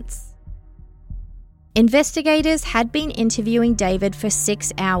sense. Investigators had been interviewing David for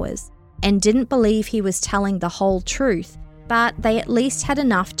 6 hours and didn't believe he was telling the whole truth, but they at least had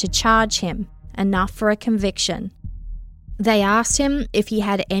enough to charge him, enough for a conviction. They asked him if he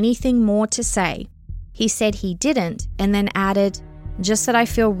had anything more to say. He said he didn't and then added, "Just that I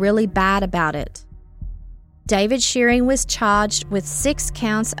feel really bad about it." David Shearing was charged with 6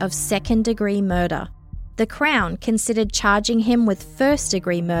 counts of second-degree murder. The Crown considered charging him with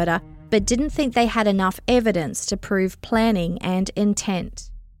first-degree murder, but didn't think they had enough evidence to prove planning and intent.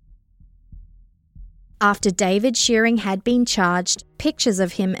 After David Shearing had been charged, pictures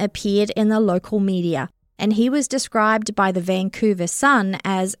of him appeared in the local media, and he was described by the Vancouver Sun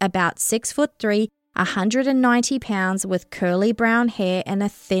as about 6'3", 190 pounds with curly brown hair and a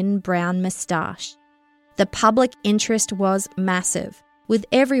thin brown moustache. The public interest was massive, with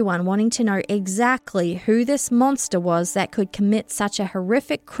everyone wanting to know exactly who this monster was that could commit such a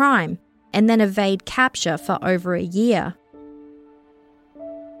horrific crime and then evade capture for over a year.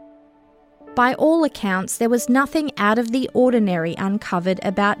 By all accounts, there was nothing out of the ordinary uncovered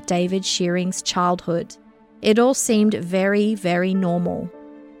about David Shearing's childhood. It all seemed very, very normal.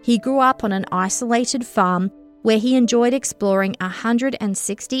 He grew up on an isolated farm where he enjoyed exploring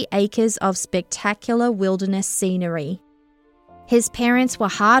 160 acres of spectacular wilderness scenery. His parents were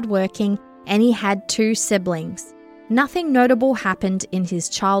hardworking and he had 2 siblings. Nothing notable happened in his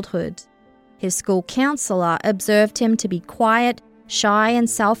childhood. His school counselor observed him to be quiet, shy and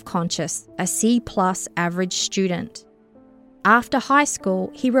self-conscious, a C+ average student. After high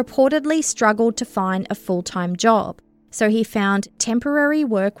school, he reportedly struggled to find a full-time job, so he found temporary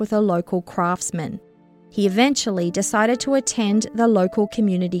work with a local craftsman. He eventually decided to attend the local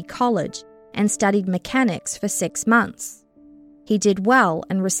community college and studied mechanics for 6 months. He did well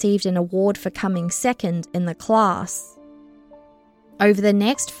and received an award for coming second in the class. Over the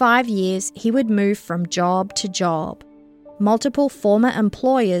next 5 years, he would move from job to job. Multiple former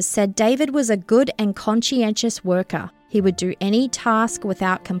employers said David was a good and conscientious worker. He would do any task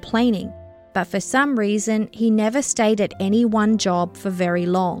without complaining, but for some reason, he never stayed at any one job for very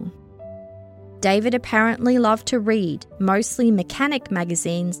long. David apparently loved to read, mostly mechanic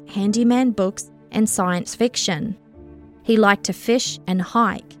magazines, handyman books, and science fiction. He liked to fish and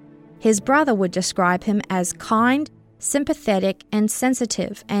hike. His brother would describe him as kind, sympathetic, and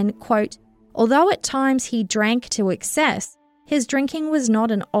sensitive, and, quote, although at times he drank to excess, his drinking was not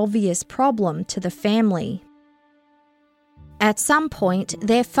an obvious problem to the family. At some point,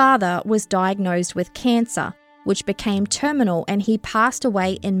 their father was diagnosed with cancer, which became terminal, and he passed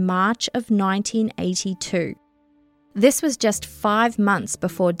away in March of 1982. This was just 5 months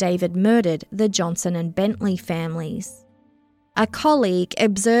before David murdered the Johnson and Bentley families. A colleague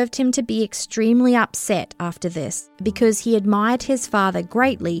observed him to be extremely upset after this because he admired his father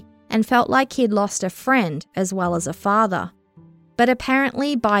greatly and felt like he'd lost a friend as well as a father. But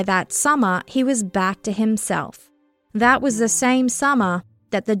apparently by that summer, he was back to himself. That was the same summer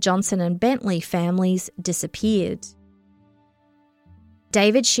that the Johnson and Bentley families disappeared.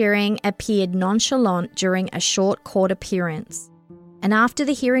 David Shearing appeared nonchalant during a short court appearance. And after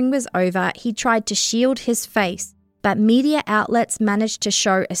the hearing was over, he tried to shield his face, but media outlets managed to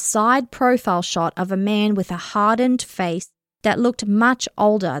show a side profile shot of a man with a hardened face that looked much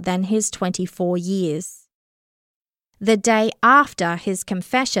older than his 24 years. The day after his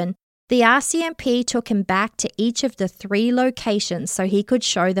confession, the RCMP took him back to each of the 3 locations so he could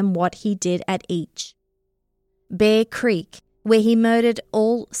show them what he did at each. Bear Creek, where he murdered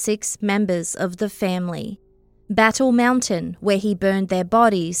all 6 members of the family. Battle Mountain, where he burned their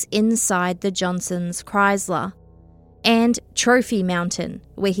bodies inside the Johnson's Chrysler. And Trophy Mountain,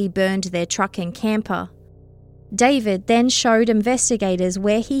 where he burned their truck and camper. David then showed investigators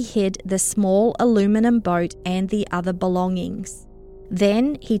where he hid the small aluminum boat and the other belongings.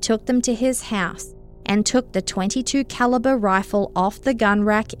 Then he took them to his house and took the .22 caliber rifle off the gun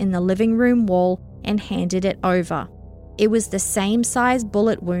rack in the living room wall and handed it over. It was the same size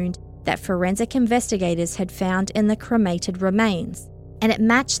bullet wound that forensic investigators had found in the cremated remains, and it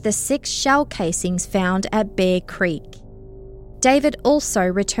matched the 6 shell casings found at Bear Creek. David also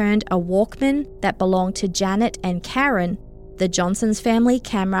returned a Walkman that belonged to Janet and Karen, the Johnson's family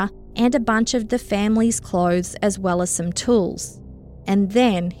camera, and a bunch of the family's clothes as well as some tools. And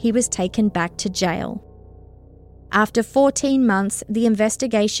then he was taken back to jail. After 14 months, the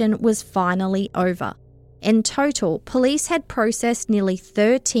investigation was finally over. In total, police had processed nearly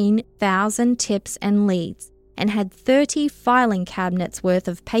 13,000 tips and leads and had 30 filing cabinets worth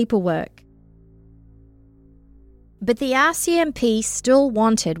of paperwork. But the RCMP still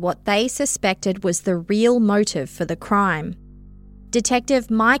wanted what they suspected was the real motive for the crime. Detective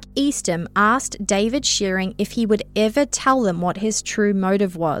Mike Eastham asked David Shearing if he would ever tell them what his true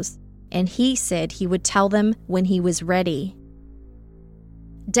motive was, and he said he would tell them when he was ready.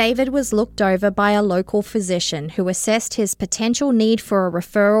 David was looked over by a local physician who assessed his potential need for a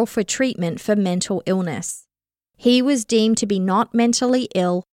referral for treatment for mental illness. He was deemed to be not mentally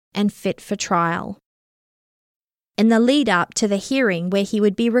ill and fit for trial. In the lead-up to the hearing where he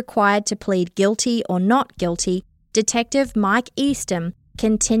would be required to plead guilty or not guilty, Detective Mike Eastham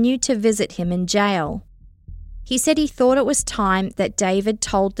continued to visit him in jail. He said he thought it was time that David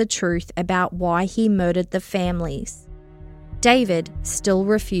told the truth about why he murdered the families. David still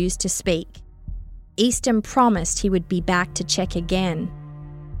refused to speak. Eastham promised he would be back to check again.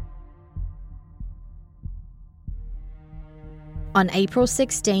 On April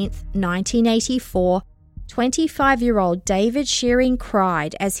 16, 1984, 25-year-old David Shearing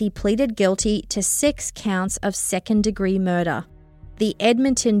cried as he pleaded guilty to 6 counts of second-degree murder. The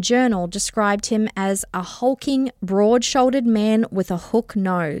Edmonton Journal described him as a hulking, broad-shouldered man with a hook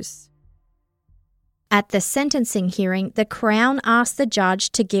nose. At the sentencing hearing, the Crown asked the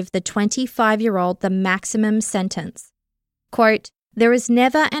judge to give the 25-year-old the maximum sentence. Quote, "There is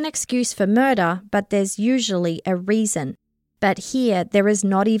never an excuse for murder, but there's usually a reason. But here there is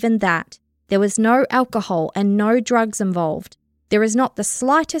not even that. There was no alcohol and no drugs involved. There is not the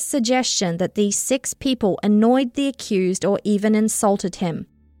slightest suggestion that these 6 people annoyed the accused or even insulted him.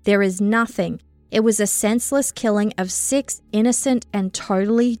 There is nothing. It was a senseless killing of 6 innocent and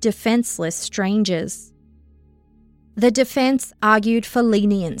totally defenseless strangers." The defense argued for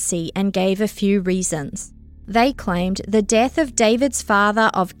leniency and gave a few reasons. They claimed the death of David's father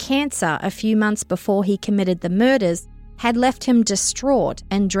of cancer a few months before he committed the murders had left him distraught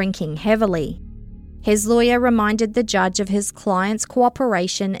and drinking heavily. His lawyer reminded the judge of his client's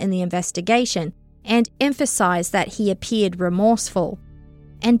cooperation in the investigation and emphasized that he appeared remorseful.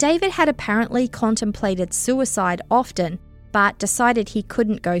 And David had apparently contemplated suicide often, but decided he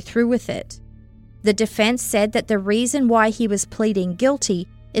couldn't go through with it. The defense said that the reason why he was pleading guilty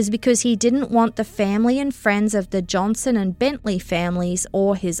is because he didn't want the family and friends of the Johnson and Bentley families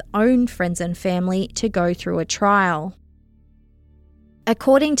or his own friends and family to go through a trial.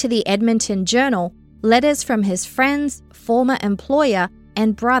 According to the Edmonton Journal, letters from his friends, former employer,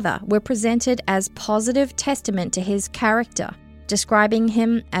 and brother were presented as positive testament to his character, describing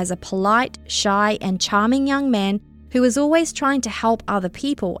him as a polite, shy, and charming young man who was always trying to help other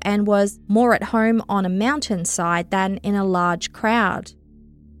people and was more at home on a mountainside than in a large crowd.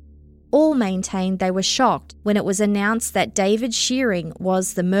 All maintained they were shocked when it was announced that David Shearing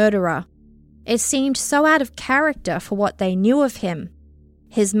was the murderer. It seemed so out of character for what they knew of him.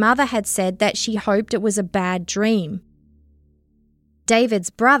 His mother had said that she hoped it was a bad dream. David's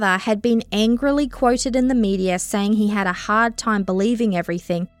brother had been angrily quoted in the media saying he had a hard time believing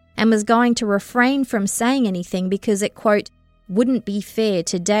everything and was going to refrain from saying anything because it, quote, wouldn't be fair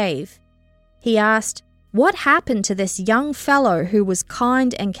to Dave. He asked, "What happened to this young fellow who was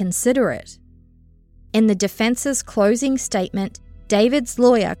kind and considerate?" In the defense's closing statement, David's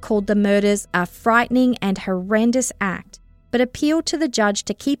lawyer called the murders a frightening and horrendous act, but appealed to the judge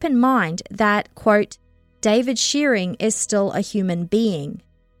to keep in mind that, quote, David Shearing is still a human being.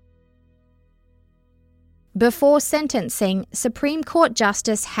 Before sentencing, Supreme Court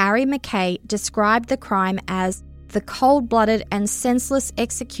Justice Harry Mackay described the crime as the cold-blooded and senseless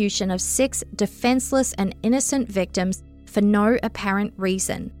execution of 6 defenseless and innocent victims for no apparent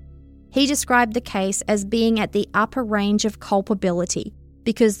reason. He described the case as being at the upper range of culpability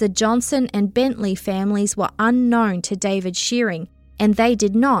because the Johnson and Bentley families were unknown to David Shearing and they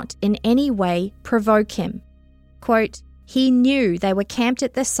did not in any way provoke him. Quote, he knew they were camped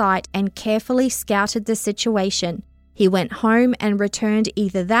at the site and carefully scouted the situation. He went home and returned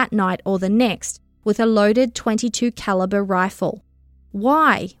either that night or the next with a loaded .22 caliber rifle.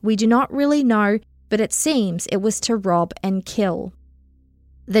 Why? We do not really know, but it seems it was to rob and kill.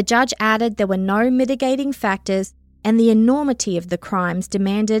 The judge added there were no mitigating factors and the enormity of the crimes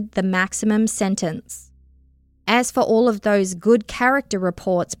demanded the maximum sentence. As for all of those good character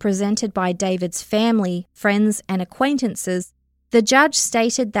reports presented by David's family, friends, and acquaintances, the judge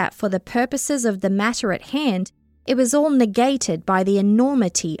stated that for the purposes of the matter at hand, it was all negated by the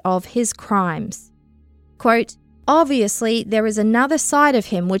enormity of his crimes. Quote, obviously, there is another side of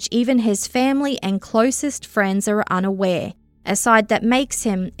him which even his family and closest friends are unaware, a side that makes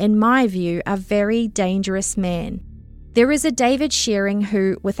him, in my view, a very dangerous man. There is a David Shearing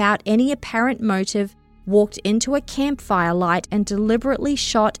who, without any apparent motive, walked into a campfire light and deliberately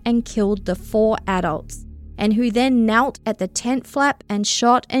shot and killed the 4 adults, and who then knelt at the tent flap and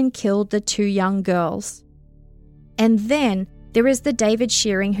shot and killed the 2 young girls. And then there is the David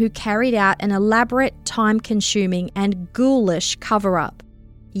Shearing who carried out an elaborate, time-consuming and ghoulish cover-up.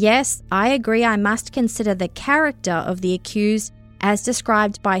 Yes, I agree I must consider the character of the accused as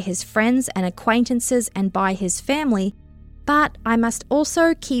described by his friends and acquaintances and by his family, but I must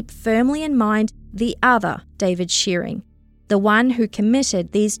also keep firmly in mind the other David Shearing, the one who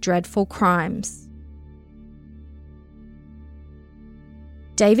committed these dreadful crimes.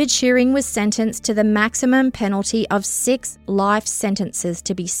 David Shearing was sentenced to the maximum penalty of 6 life sentences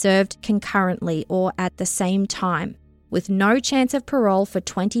to be served concurrently or at the same time, with no chance of parole for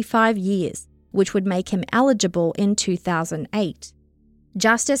 25 years, which would make him eligible in 2008.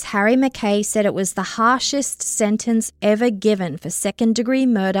 Justice Harry Mackay said it was the harshest sentence ever given for second-degree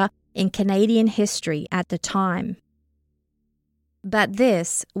murder in Canadian history at the time. But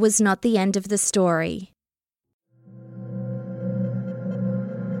this was not the end of the story.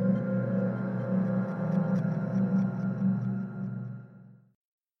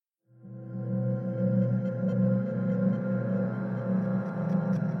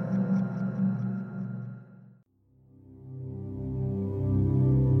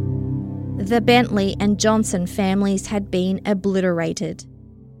 The Bentley and Johnson families had been obliterated.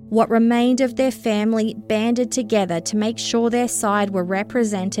 What remained of their family banded together to make sure their side were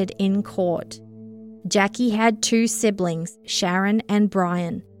represented in court. Jackie had 2 siblings, Sharon and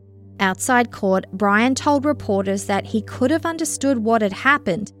Brian. Outside court, Brian told reporters that he could have understood what had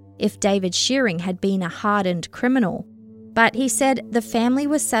happened if David Shearing had been a hardened criminal. But he said the family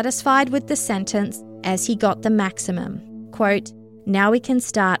was satisfied with the sentence as he got the maximum. Quote, now we can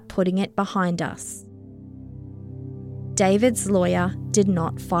start putting it behind us. David's lawyer did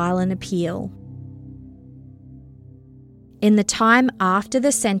not file an appeal. In the time after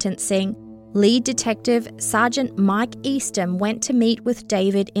the sentencing, lead detective Sergeant Mike Eastham went to meet with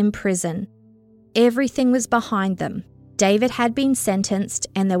David in prison. Everything was behind them. David had been sentenced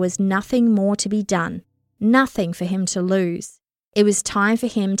and there was nothing more to be done, nothing for him to lose. It was time for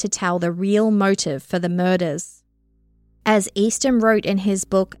him to tell the real motive for the murders. As Eastham wrote in his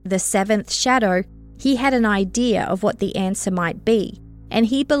book, The Seventh Shadow, he had an idea of what the answer might be, and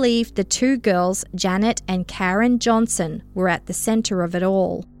he believed the 2 girls, Janet and Karen Johnson, were at the centre of it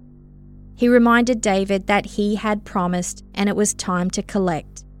all. He reminded David that he had promised and it was time to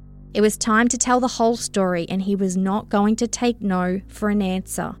collect. It was time to tell the whole story and he was not going to take no for an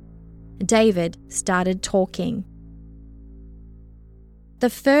answer. David started talking. The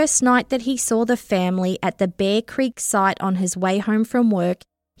first night that he saw the family at the Bear Creek site on his way home from work,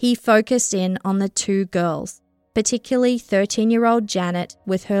 he focused in on the 2 girls, particularly 13-year-old Janet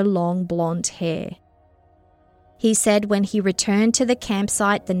with her long blonde hair. He said when he returned to the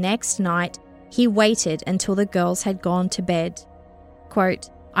campsite the next night, he waited until the girls had gone to bed. Quote,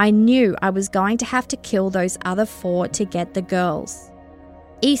 I knew I was going to have to kill those other 4 to get the girls.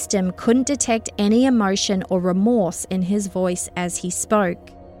 Eastham couldn't detect any emotion or remorse in his voice as he spoke.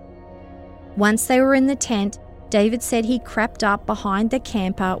 Once they were in the tent, David said he crept up behind the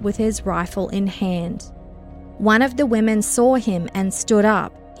camper with his rifle in hand. One of the women saw him and stood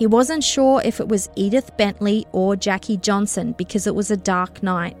up. He wasn't sure if it was Edith Bentley or Jackie Johnson because it was a dark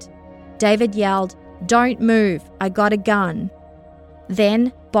night. David yelled, "Don't move, I got a gun."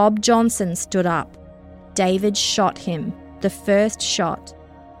 Then Bob Johnson stood up. David shot him, the first shot.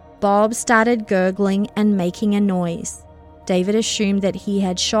 Bob started gurgling and making a noise. David assumed that he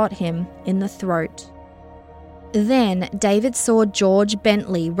had shot him in the throat. Then David saw George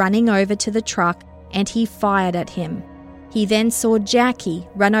Bentley running over to the truck and he fired at him. He then saw Jackie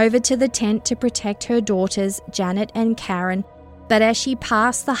run over to the tent to protect her daughters, Janet and Karen, but as she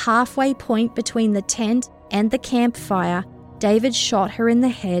passed the halfway point between the tent and the campfire, David shot her in the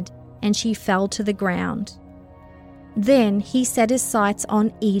head and she fell to the ground. Then he set his sights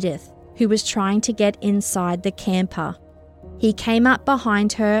on Edith, who was trying to get inside the camper. He came up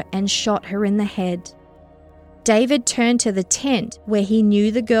behind her and shot her in the head. David turned to the tent where he knew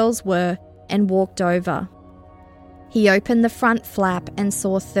the girls were and walked over. He opened the front flap and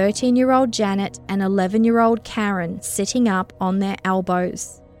saw 13-year-old Janet and 11-year-old Karen sitting up on their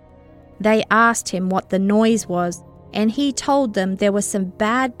elbows. They asked him what the noise was, and he told them there were some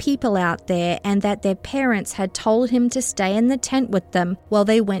bad people out there and that their parents had told him to stay in the tent with them while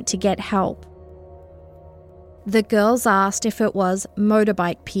they went to get help. The girls asked if it was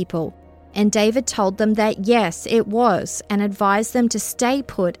motorbike people, and David told them that yes, it was, and advised them to stay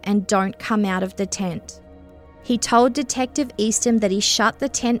put and don't come out of the tent. He told Detective Easton that he shut the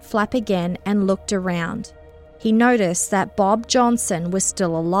tent flap again and looked around. He noticed that Bob Johnson was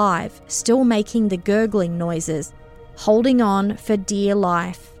still alive, still making the gurgling noises, holding on for dear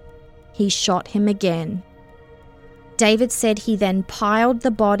life. He shot him again. David said he then piled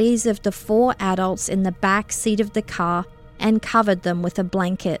the bodies of the 4 adults in the back seat of the car and covered them with a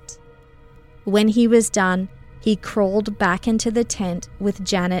blanket. When he was done, he crawled back into the tent with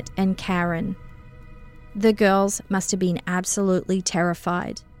Janet and Karen. The girls must have been absolutely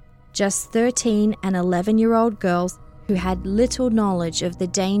terrified. Just 13 and 11-year-old girls who had little knowledge of the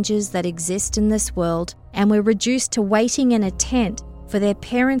dangers that exist in this world and were reduced to waiting in a tent for their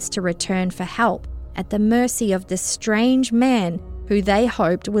parents to return for help at the mercy of this strange man who they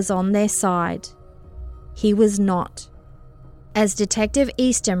hoped was on their side. He was not. As Detective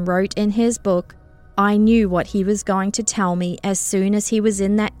Easton wrote in his book, I knew what he was going to tell me as soon as he was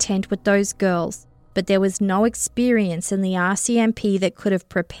in that tent with those girls, but there was no experience in the RCMP that could have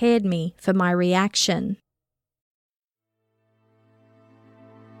prepared me for my reaction.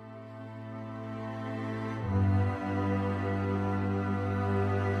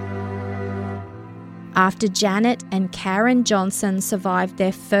 After Janet and Karen Johnson survived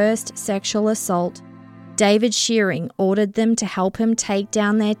their first sexual assault, David Shearing ordered them to help him take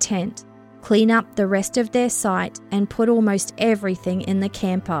down their tent, clean up the rest of their site, and put almost everything in the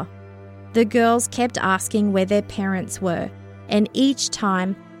camper. The girls kept asking where their parents were, and each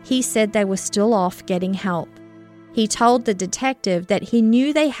time he said they were still off getting help. He told the detective that he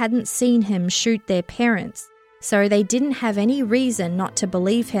knew they hadn't seen him shoot their parents, so they didn't have any reason not to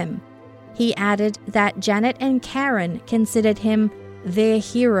believe him. He added that Janet and Karen considered him their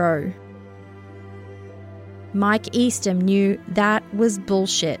hero. Mike Easton knew that was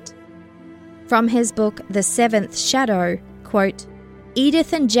bullshit. From his book, The Seventh Shadow, quote,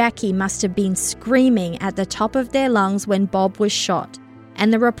 Edith and Jackie must have been screaming at the top of their lungs when Bob was shot,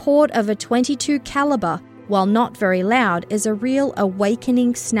 and the report of a .22 caliber, while not very loud, is a real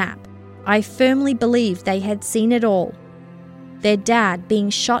awakening snap. I firmly believe they had seen it all. Their dad being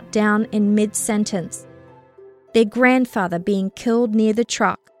shot down in mid-sentence. Their grandfather being killed near the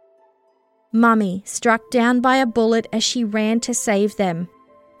truck. Mummy struck down by a bullet as she ran to save them.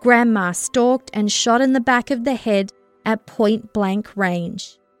 Grandma stalked and shot in the back of the head at point-blank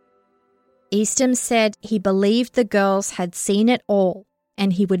range. Easton said he believed the girls had seen it all,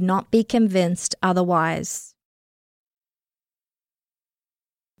 and he would not be convinced otherwise.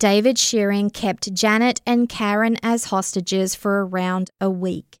 David Shearing kept Janet and Karen as hostages for around a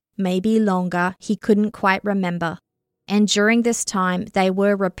week, maybe longer, he couldn't quite remember. And during this time, they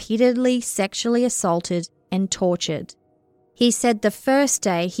were repeatedly sexually assaulted and tortured. He said the first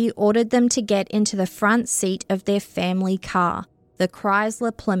day he ordered them to get into the front seat of their family car, the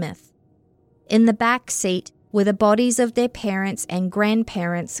Chrysler Plymouth. In the back seat were the bodies of their parents and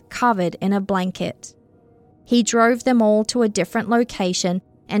grandparents covered in a blanket. He drove them all to a different location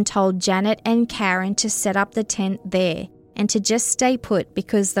and told Janet and Karen to set up the tent there and to just stay put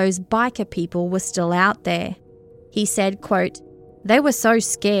because those biker people were still out there. He said, quote, they were so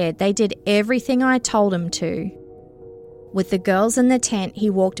scared they did everything I told them to. With the girls in the tent, he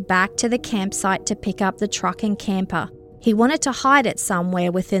walked back to the campsite to pick up the truck and camper. He wanted to hide it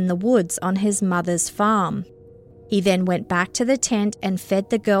somewhere within the woods on his mother's farm. He then went back to the tent and fed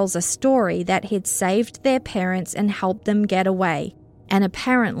the girls a story that he'd saved their parents and helped them get away, and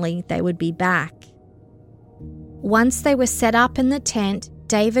apparently they would be back. Once they were set up in the tent,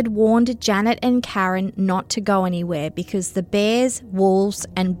 David warned Janet and Karen not to go anywhere because the bears, wolves,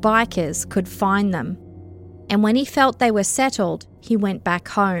 and bikers could find them. And when he felt they were settled, he went back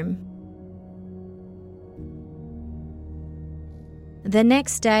home. The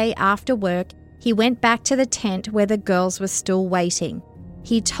next day after work, he went back to the tent where the girls were still waiting.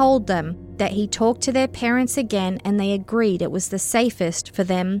 He told them that he talked to their parents again and they agreed it was the safest for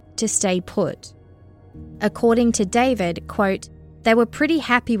them to stay put. According to David, quote, "They were pretty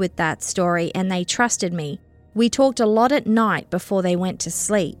happy with that story and they trusted me. We talked a lot at night before they went to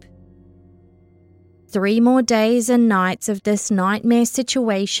sleep." 3 more days and nights of this nightmare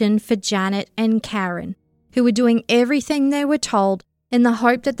situation for Janet and Karen, who were doing everything they were told in the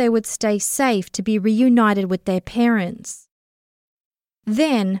hope that they would stay safe to be reunited with their parents.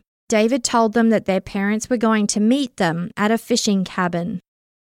 Then, David told them that their parents were going to meet them at a fishing cabin.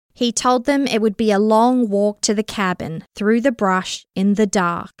 He told them it would be a long walk to the cabin through the brush in the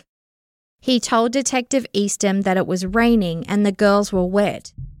dark. He told Detective Eastham that it was raining and the girls were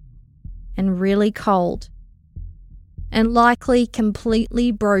wet and really cold and likely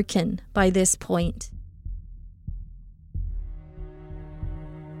completely broken by this point.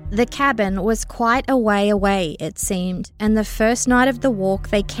 The cabin was quite a way away, it seemed, and the first night of the walk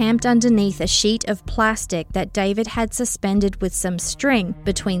they camped underneath a sheet of plastic that David had suspended with some string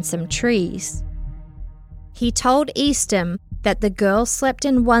between some trees. He told Eastham that the girls slept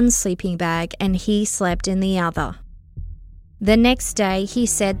in one sleeping bag and he slept in the other. The next day he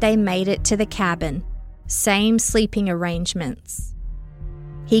said they made it to the cabin, same sleeping arrangements.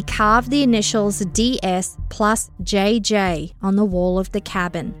 He carved the initials DS plus JJ on the wall of the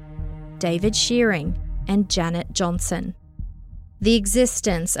cabin, David Shearing and Janet Johnson. The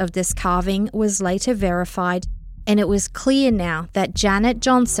existence of this carving was later verified, and it was clear now that Janet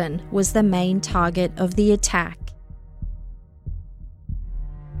Johnson was the main target of the attack.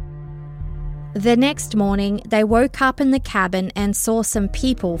 The next morning, they woke up in the cabin and saw some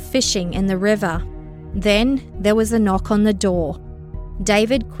people fishing in the river. Then there was a knock on the door.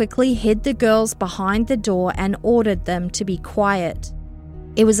 David quickly hid the girls behind the door and ordered them to be quiet.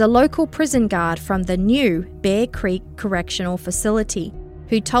 It was a local prison guard from the new Bear Creek Correctional Facility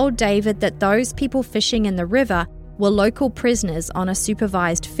who told David that those people fishing in the river were local prisoners on a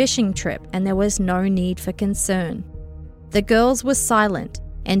supervised fishing trip and there was no need for concern. The girls were silent,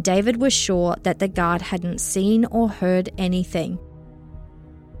 and David was sure that the guard hadn't seen or heard anything.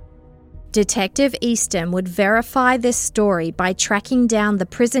 Detective Eastham would verify this story by tracking down the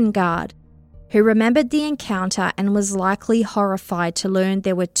prison guard, who remembered the encounter and was likely horrified to learn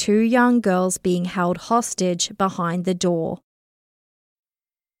there were 2 young girls being held hostage behind the door.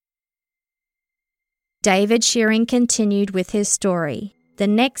 David Shearing continued with his story. The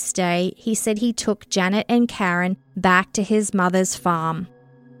next day, he said he took Janet and Karen back to his mother's farm.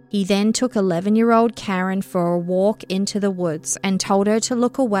 He then took 11-year-old Karen for a walk into the woods and told her to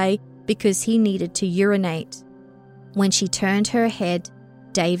look away because he needed to urinate. When she turned her head,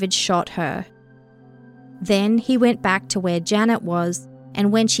 David shot her. Then he went back to where Janet was,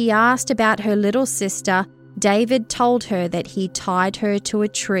 and when she asked about her little sister, David told her that he tied her to a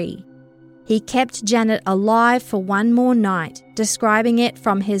tree. He kept Janet alive for 1 more night, describing it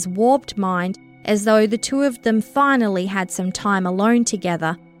from his warped mind as though the 2 of them finally had some time alone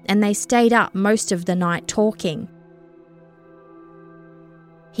together, and they stayed up most of the night talking.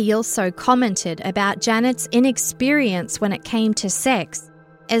 He also commented about Janet's inexperience when it came to sex,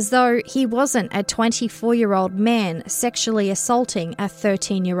 as though he wasn't a 24-year-old man sexually assaulting a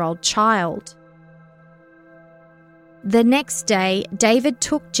 13-year-old child. The next day, David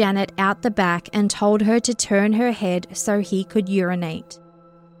took Janet out the back and told her to turn her head so he could urinate.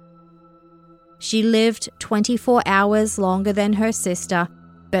 She lived 24 hours longer than her sister,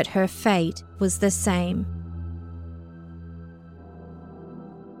 but her fate was the same.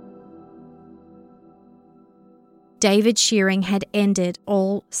 David Shearing had ended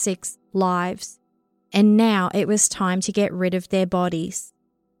all 6 lives, and now it was time to get rid of their bodies.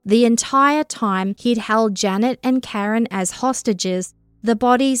 The entire time he'd held Janet and Karen as hostages, the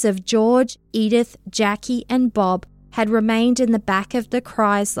bodies of George, Edith, Jackie, and Bob had remained in the back of the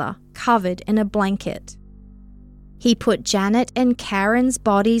Chrysler, covered in a blanket. He put Janet and Karen's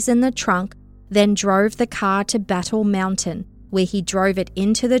bodies in the trunk, then drove the car to Battle Mountain, where he drove it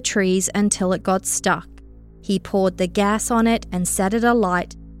into the trees until it got stuck. He poured the gas on it and set it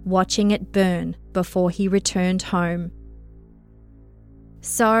alight, watching it burn before he returned home.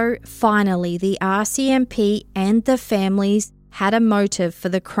 So, finally, the RCMP and the families had a motive for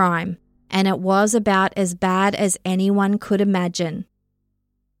the crime, and it was about as bad as anyone could imagine.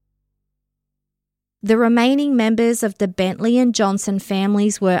 The remaining members of the Bentley and Johnson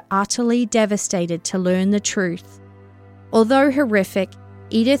families were utterly devastated to learn the truth. Although horrific,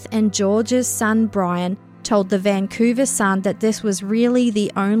 Edith and George's son Brian told the Vancouver Sun that this was really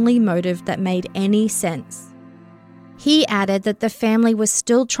the only motive that made any sense. He added that the family was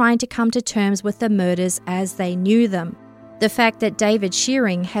still trying to come to terms with the murders as they knew them. The fact that David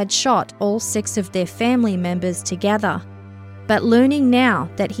Shearing had shot all 6 of their family members together. But learning now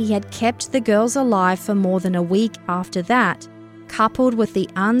that he had kept the girls alive for more than a week after that, coupled with the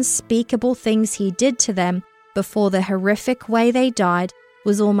unspeakable things he did to them before the horrific way they died,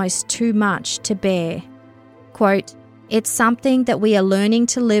 was almost too much to bear. Quote, "It's something that we are learning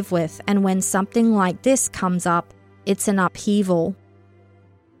to live with, and when something like this comes up, it's an upheaval."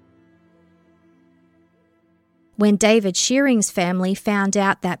 When David Shearing's family found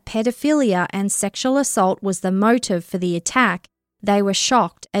out that pedophilia and sexual assault was the motive for the attack, they were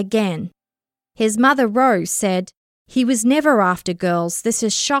shocked again. His mother Rose said, "He was never after girls. This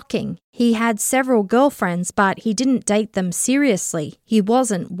is shocking. He had several girlfriends, but he didn't date them seriously. He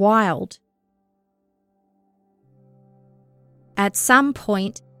wasn't wild." At some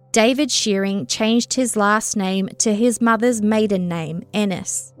point, David Shearing changed his last name to his mother's maiden name,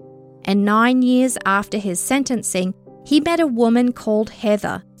 Ennis. And 9 years after his sentencing, he met a woman called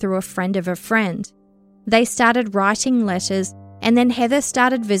Heather through a friend of a friend. They started writing letters, and then Heather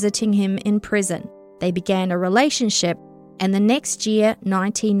started visiting him in prison. They began a relationship, and the next year,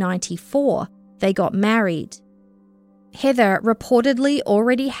 1994, they got married. Heather reportedly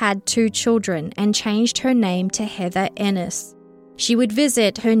already had 2 children and changed her name to Heather Ennis. She would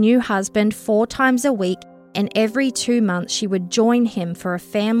visit her new husband 4 times a week, and every 2 months she would join him for a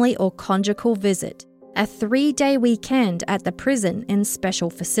family or conjugal visit, a 3-day weekend at the prison in special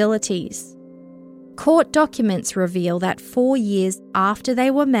facilities. Court documents reveal that 4 years after they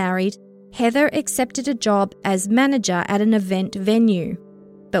were married, Heather accepted a job as manager at an event venue.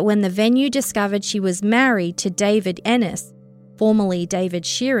 But when the venue discovered she was married to David Ennis, formerly David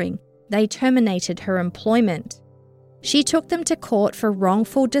Shearing, they terminated her employment. She took them to court for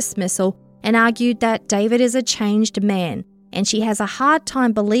wrongful dismissal and argued that David is a changed man, and she has a hard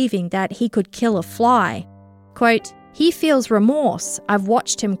time believing that he could kill a fly. Quote, "He feels remorse. I've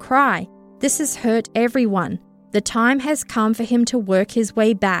watched him cry. This has hurt everyone. The time has come for him to work his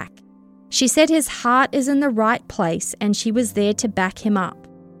way back." She said his heart is in the right place, and she was there to back him up.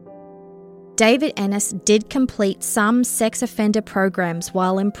 David Ennis did complete some sex offender programs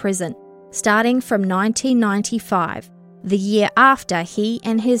while in prison, starting from 1995, the year after he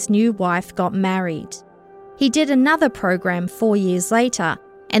and his new wife got married. He did another program 4 years later,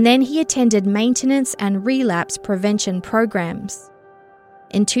 and then he attended maintenance and relapse prevention programs.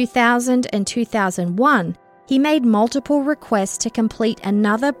 In 2000 and 2001, he made multiple requests to complete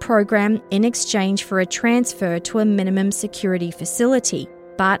another program in exchange for a transfer to a minimum security facility,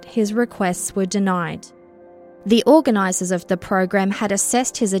 but his requests were denied. The organisers of the program had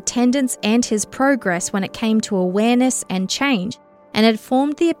assessed his attendance and his progress when it came to awareness and change, and had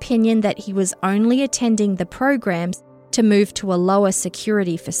formed the opinion that he was only attending the programs to move to a lower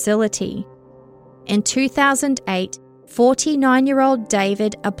security facility. In 2008, 49-year-old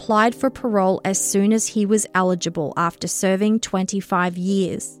David applied for parole as soon as he was eligible after serving 25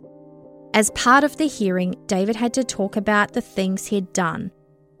 years. As part of the hearing, David had to talk about the things he'd done.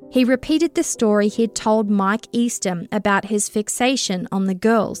 He repeated the story he'd told Mike Eastham about his fixation on the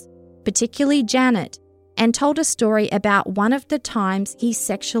girls, particularly Janet, and told a story about one of the times he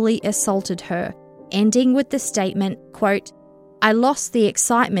sexually assaulted her, ending with the statement, quote, "I lost the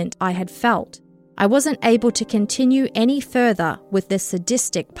excitement I had felt. I wasn't able to continue any further with the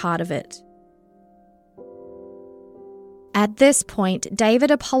sadistic part of it." At this point,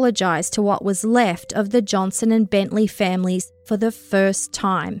 David apologised to what was left of the Johnson and Bentley families for the first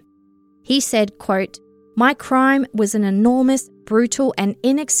time. He said, quote, "My crime was an enormous, brutal and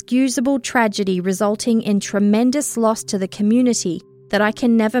inexcusable tragedy resulting in tremendous loss to the community that I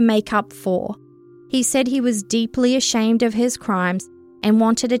can never make up for." He said he was deeply ashamed of his crimes and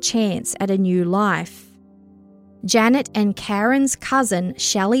wanted a chance at a new life. Janet and Karen's cousin,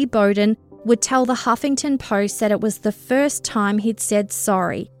 Shelley Bowden, would tell the Huffington Post that it was the first time he'd said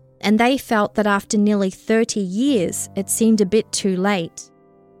sorry, and they felt that after nearly 30 years, it seemed a bit too late.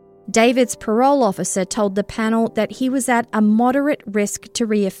 David's parole officer told the panel that he was at a moderate risk to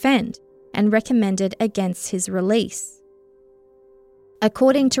reoffend and recommended against his release.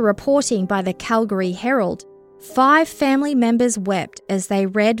 According to reporting by the Calgary Herald, 5 family members wept as they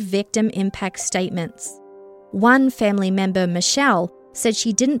read victim impact statements. One family member, Michelle, said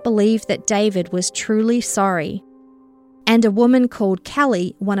she didn't believe that David was truly sorry. And a woman called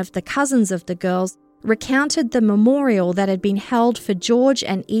Kelly, one of the cousins of the girls, recounted the memorial that had been held for George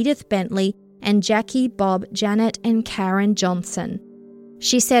and Edith Bentley and Jackie, Bob, Janet and Karen Johnson.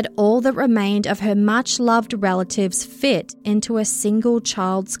 She said all that remained of her much-loved relatives fit into a single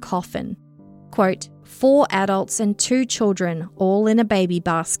child's coffin. Quote, 4 adults and 2 children, all in a baby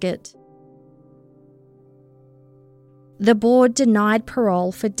basket. The board denied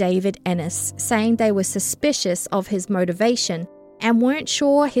parole for David Ennis, saying they were suspicious of his motivation and weren't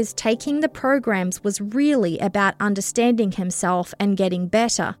sure his taking the programs was really about understanding himself and getting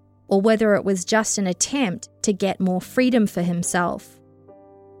better, or whether it was just an attempt to get more freedom for himself.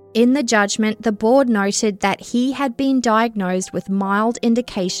 In the judgment, the board noted that he had been diagnosed with mild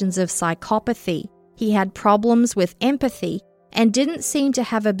indications of psychopathy. He had problems with empathy and didn't seem to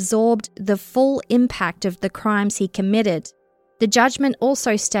have absorbed the full impact of the crimes he committed. The judgment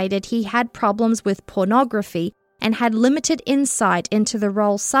also stated he had problems with pornography and had limited insight into the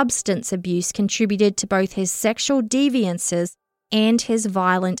role substance abuse contributed to both his sexual deviances and his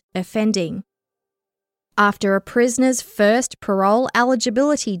violent offending. After a prisoner's first parole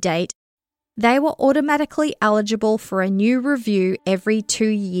eligibility date, they were automatically eligible for a new review every 2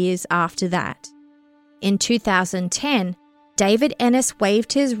 years after that. In 2010, David Ennis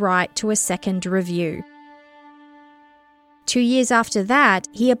waived his right to a second review. 2 years after that,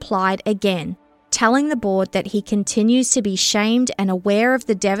 he applied again, telling the board that he continues to be shamed and aware of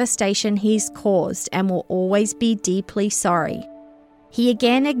the devastation he's caused and will always be deeply sorry. He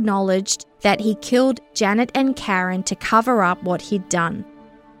again acknowledged that he killed Janet and Karen to cover up what he'd done.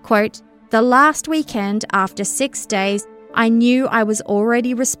 Quote, "The last weekend, after 6 days, I knew I was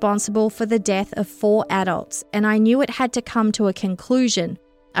already responsible for the death of 4 adults, and I knew it had to come to a conclusion.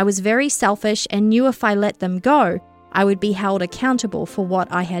 I was very selfish and knew if I let them go, I would be held accountable for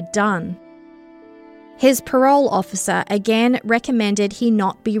what I had done." His parole officer again recommended he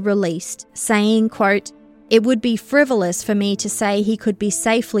not be released, saying, quote, "It would be frivolous for me to say he could be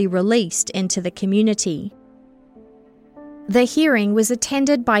safely released into the community." The hearing was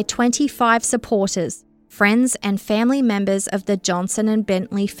attended by 25 supporters, friends and family members of the Johnson and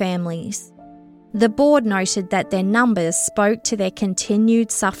Bentley families. The board noted that their numbers spoke to their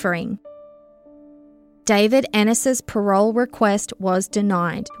continued suffering. David Ennis's parole request was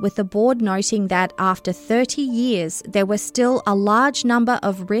denied, with the board noting that after 30 years there were still a large number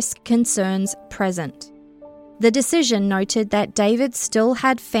of risk concerns present. The decision noted that David still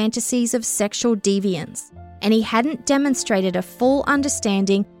had fantasies of sexual deviance, and he hadn't demonstrated a full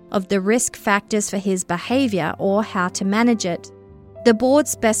understanding of the risk factors for his behaviour or how to manage it. The board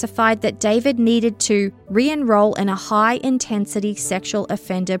specified that David needed to re-enroll in a high-intensity sexual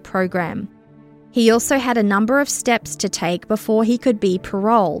offender program. He also had a number of steps to take before he could be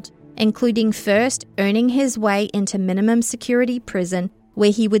paroled, including first earning his way into minimum security prison,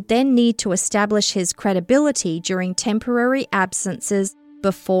 where he would then need to establish his credibility during temporary absences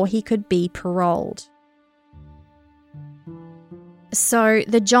before he could be paroled. So,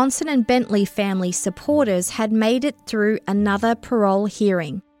 the Johnson and Bentley family supporters had made it through another parole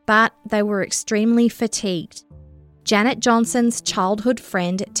hearing, but they were extremely fatigued. Janet Johnson's childhood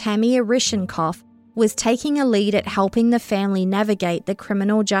friend, Tammy Arishenkoff, was taking a lead at helping the family navigate the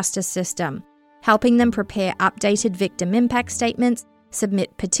criminal justice system, helping them prepare updated victim impact statements,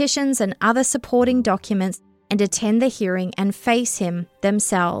 submit petitions and other supporting documents, and attend the hearing and face him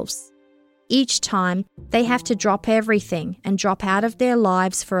themselves. Each time, they have to drop everything and drop out of their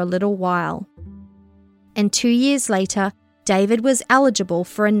lives for a little while. And 2 years later, David was eligible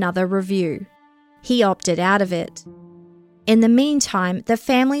for another review. He opted out of it. In the meantime, the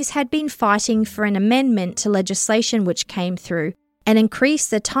families had been fighting for an amendment to legislation which came through and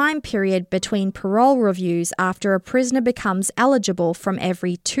increased the time period between parole reviews after a prisoner becomes eligible from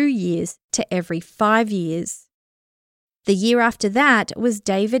every 2 years to every 5 years. The year after that was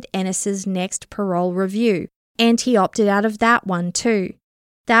David Ennis's next parole review, and he opted out of that one too.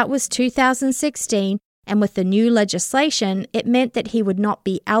 That was 2016, and with the new legislation, it meant that he would not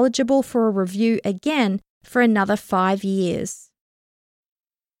be eligible for a review again for another 5 years.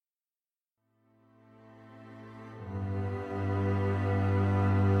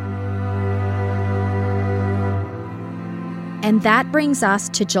 And that brings us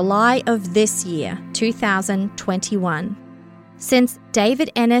to July of this year, 2021. Since David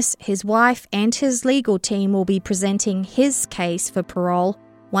Ennis, his wife, and his legal team will be presenting his case for parole,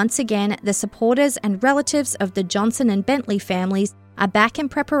 once again, the supporters and relatives of the Johnson and Bentley families are back in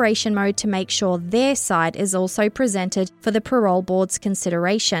preparation mode to make sure their side is also presented for the parole board's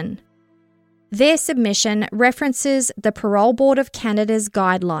consideration. Their submission references the Parole Board of Canada's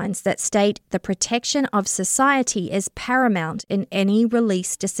guidelines that state the protection of society is paramount in any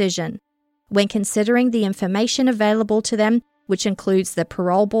release decision. When considering the information available to them, which includes the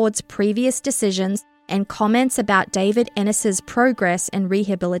Parole Board's previous decisions and comments about David Ennis's progress in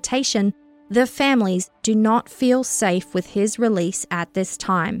rehabilitation, the families do not feel safe with his release at this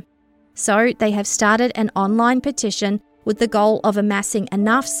time. So they have started an online petition with the goal of amassing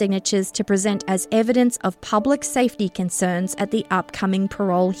enough signatures to present as evidence of public safety concerns at the upcoming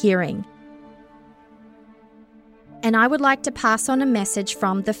parole hearing. And I would like to pass on a message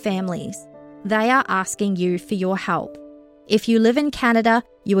from the families. They are asking you for your help. If you live in Canada,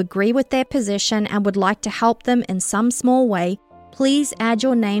 you agree with their position and would like to help them in some small way, please add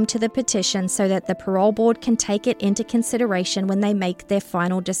your name to the petition so that the parole board can take it into consideration when they make their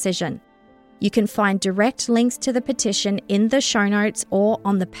final decision. You can find direct links to the petition in the show notes or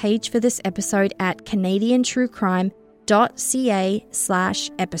on the page for this episode at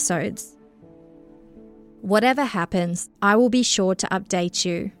canadiantruecrime.ca/episodes. Whatever happens, I will be sure to update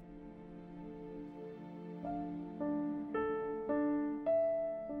you.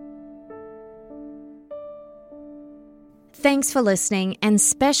 Thanks for listening, and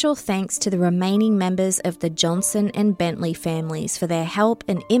special thanks to the remaining members of the Johnson and Bentley families for their help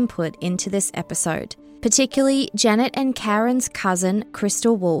and input into this episode, particularly Janet and Karen's cousin,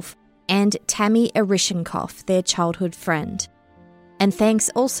 Crystal Wolfe, and Tammy Erishenkoff, their childhood friend. And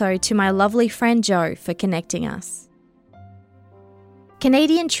thanks also to my lovely friend Joe for connecting us.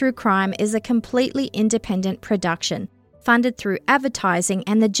 Canadian True Crime is a completely independent production, funded through advertising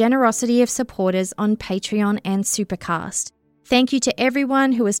and the generosity of supporters on Patreon and Supercast. Thank you to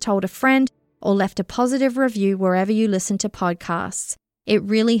everyone who has told a friend or left a positive review wherever you listen to podcasts. It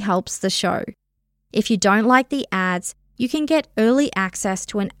really helps the show. If you don't like the ads, you can get early access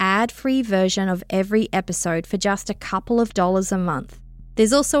to an ad-free version of every episode for just a couple of dollars a month.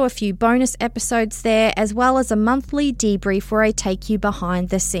 There's also a few bonus episodes there, as well as a monthly debrief where I take you behind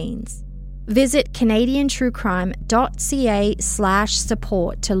the scenes. Visit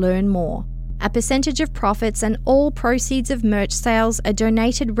canadiantruecrime.ca/support to learn more. A percentage of profits and all proceeds of merch sales are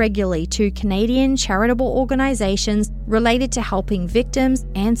donated regularly to Canadian charitable organisations related to helping victims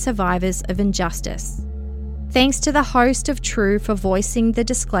and survivors of injustice. Thanks to the host of True for voicing the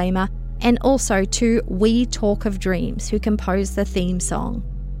disclaimer, and also to We Talk of Dreams, who composed the theme song.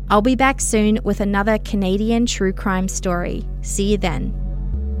 I'll be back soon with another Canadian true crime story. See you then.